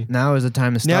 chemistry. Now is the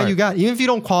time to start. Now you got, even if you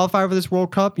don't qualify for this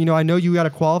World Cup, I know you got to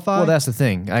qualify. Well, that's the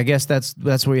thing. I guess that's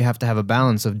where you have to have a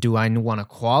balance of, do I want to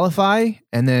qualify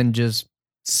and then just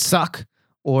suck,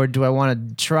 or do I want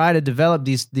to try to develop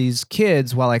these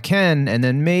kids while I can and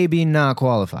then maybe not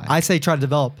qualify? I say try to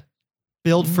develop.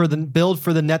 Build for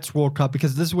the next World Cup,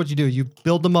 because this is what you do. You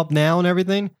build them up now and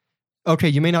everything. Okay,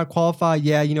 you may not qualify.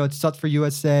 Yeah, it sucks for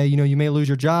USA. You may lose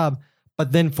your job.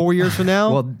 But then 4 years from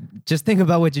now, well, just think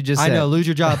about what you just said. I know, lose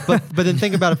your job. But then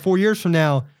think about it. 4 years from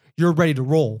now, you're ready to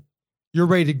roll. You're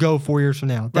ready to go 4 years from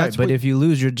now. Right, but if you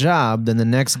lose your job, then the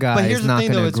next guy here's is the not thing,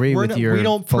 going though, to it's agree we're with not- your we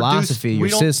don't philosophy, produce- we your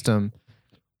don't- system.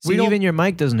 we See, don't- even your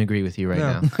mic doesn't agree with you right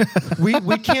No. now.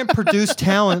 we can't produce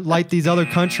talent like these other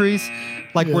countries,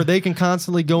 where they can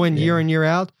constantly go in year in, year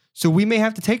out. So we may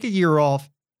have to take a year off,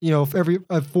 every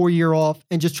 4 year off,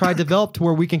 and just try to develop to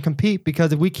where we can compete.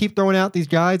 Because if we keep throwing out these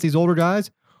guys, these older guys,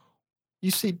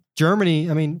 you see Germany.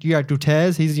 I mean, you got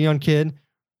Dutez, he's a young kid.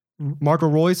 Marco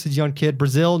Reus is a young kid.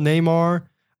 Brazil, Neymar.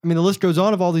 I mean, the list goes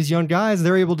on of all these young guys.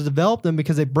 They're able to develop them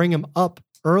because they bring them up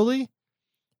early,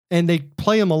 and they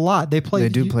play them a lot. They They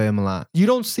do play him a lot. You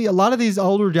don't see a lot of these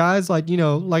older guys, like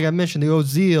I mentioned, the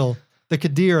Ozil, the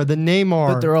Khedira, the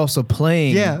Neymar. But they're also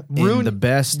playing in the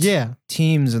best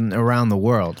teams around the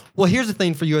world. Well, here's the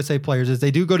thing for USA players is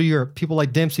they do go to Europe. People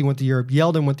like Dempsey went to Europe.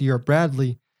 Yeldon went to Europe.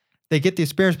 Bradley. They get the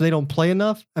experience, but they don't play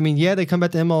enough. I mean, they come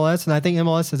back to MLS, and I think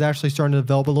MLS is actually starting to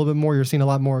develop a little bit more. You're seeing a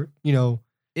lot more,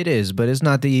 It is, but it's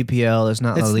not the EPL. It's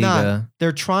not La It's Liga. not.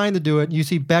 They're trying to do it. You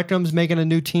see Beckham's making a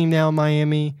new team now in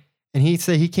Miami, and he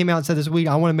came out and said this week,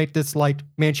 I want to make this like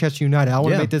Manchester United. I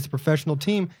want to make this a professional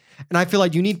team. And I feel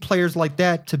like you need players like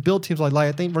that to build teams like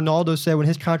I think Ronaldo said when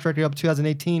his contract got up in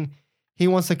 2018, he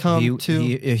wants to come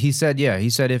He said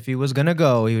if he was gonna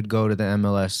go, he would go to the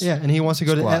MLS. Yeah, and he wants to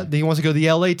go squad. to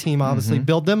the LA team, obviously,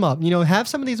 build them up. Have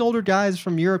some of these older guys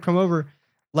from Europe come over,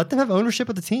 let them have ownership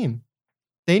of the team.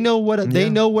 They know what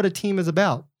a team is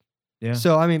about. Yeah.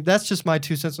 So I mean, that's just my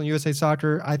 2 cents on USA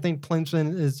Soccer. I think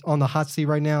Klinsmann is on the hot seat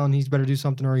right now, and he's better do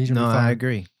something, or he's gonna be fired. I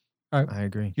agree. All right. I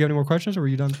agree. You have any more questions, or were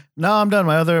you done? No, I'm done.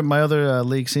 My other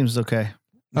league seems okay.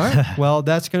 All right. Well,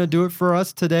 that's going to do it for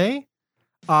us today.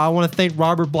 I want to thank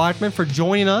Robert Blackman for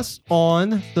joining us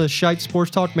on the Shite Sports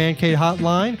Talk Man Cave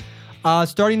Hotline.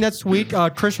 Starting next week,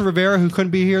 Christian Rivera, who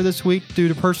couldn't be here this week due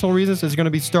to personal reasons, is going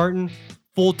to be starting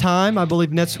full time. I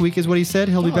believe next week is what he said.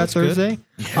 He'll be back that's good. Thursday.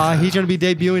 He's going to be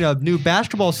debuting a new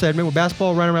basketball segment with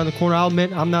basketball right around the corner. I'll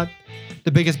admit I'm not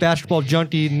the biggest basketball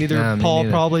junkie, neither Me Paul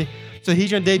neither. probably. So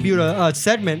he's going to debut a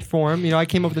segment for him. I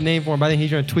came up with the name for him, but I think he's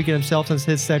going to tweak it himself since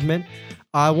his segment.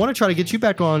 I want to try to get you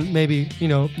back on maybe,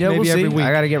 Yeah, maybe we'll every see. week.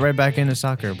 I got to get right back into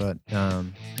soccer, but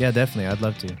yeah, definitely, I'd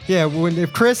love to. Yeah,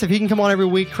 if he can come on every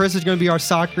week, Chris is going to be our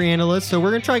soccer analyst. So we're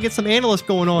going to try to get some analysts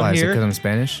going on Why, is it here. because I'm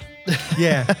Spanish?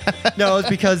 Yeah. No, it's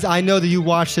because I know that you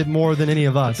watched it more than any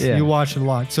of us. Yeah. You watched it a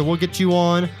lot. So we'll get you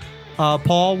on.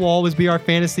 Paul will always be our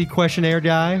fantasy questionnaire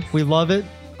guy. We love it.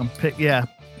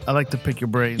 I like to pick your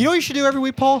brain. You know what you should do every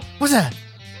week, Paul? What's that?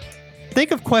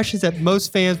 think of questions that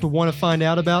most fans would want to find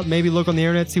out about. Maybe look on the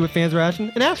internet, see what fans are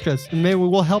asking, and ask us. And maybe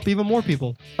we'll help even more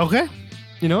people. Okay.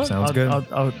 You know what? Sounds good.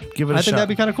 I'll give it a I shot. think that'd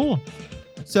be kind of cool.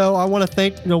 So I want to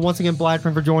thank, once again,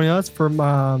 Blackman for joining us. From,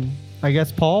 I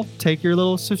guess, Paul, take your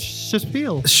little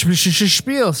spiel.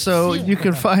 Spiel. So you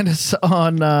can find us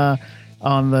on the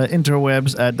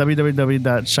interwebs at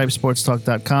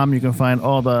www.shipesportstalk.com. You can find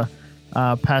all the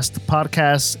past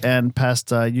podcasts and past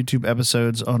YouTube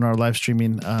episodes on our live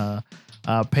streaming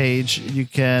page. You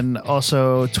can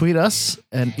also tweet us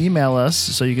and email us.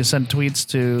 So you can send tweets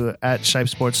to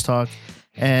 @ShipeSportsTalk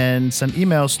and send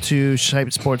emails to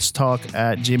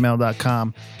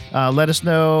shipesportstalk@gmail.com. Let us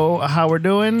know how we're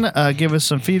doing. Give us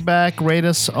some feedback. Rate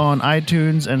us on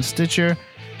iTunes and Stitcher.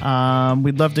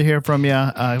 We'd love to hear from you.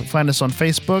 Find us on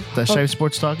Facebook, the Shipe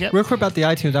Sports Talk. Yep. Real quick about the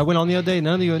iTunes. I went on the other day.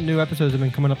 None of the new episodes have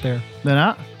been coming up there. They're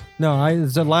not? No,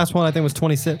 the last one I think was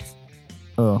 26.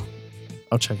 Oh,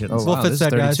 I'll check it. We'll fix this is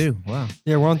that, guys. 32. Wow.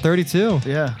 Yeah, we're on 32.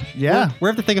 Yeah. We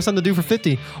have to think of something to do for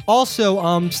 50.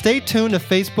 Also, stay tuned to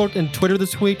Facebook and Twitter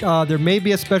this week. There may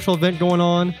be a special event going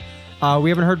on. We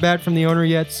haven't heard back from the owner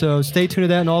yet, so stay tuned to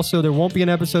that. And also, there won't be an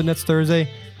episode next Thursday.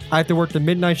 I have to work the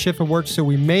midnight shift at work, so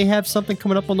we may have something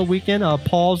coming up on the weekend.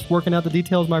 Paul's working out the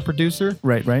details, my producer.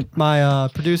 Right. My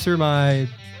producer, my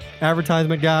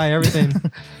advertisement guy, everything.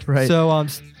 Right. So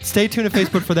stay tuned to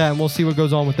Facebook for that, and we'll see what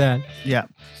goes on with that. Yeah.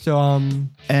 So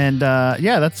And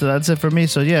that's it for me.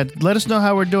 So yeah, let us know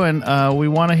how we're doing. We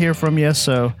want to hear from you.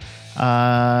 So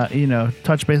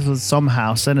touch base with us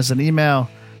somehow. Send us an email.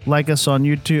 Like us on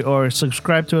YouTube, or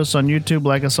subscribe to us on YouTube.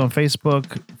 Like us on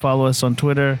Facebook. Follow us on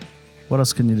Twitter. What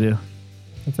else can you do? I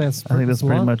think that's pretty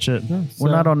much it. Yeah, We're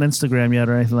so- not on Instagram yet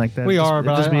or anything like that. We are,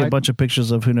 It'll but just be I- a bunch of pictures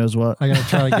of who knows what. I gotta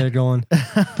try to get it going.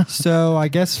 So I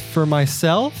guess for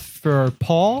myself, for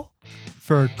Paul,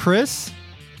 for Chris,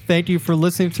 thank you for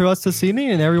listening to us this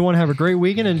evening, and everyone have a great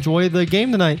weekend. Enjoy the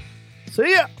game tonight. See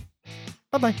ya.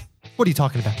 Bye bye. What are you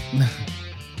talking about? I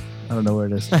don't know where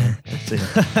it is. See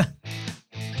ya.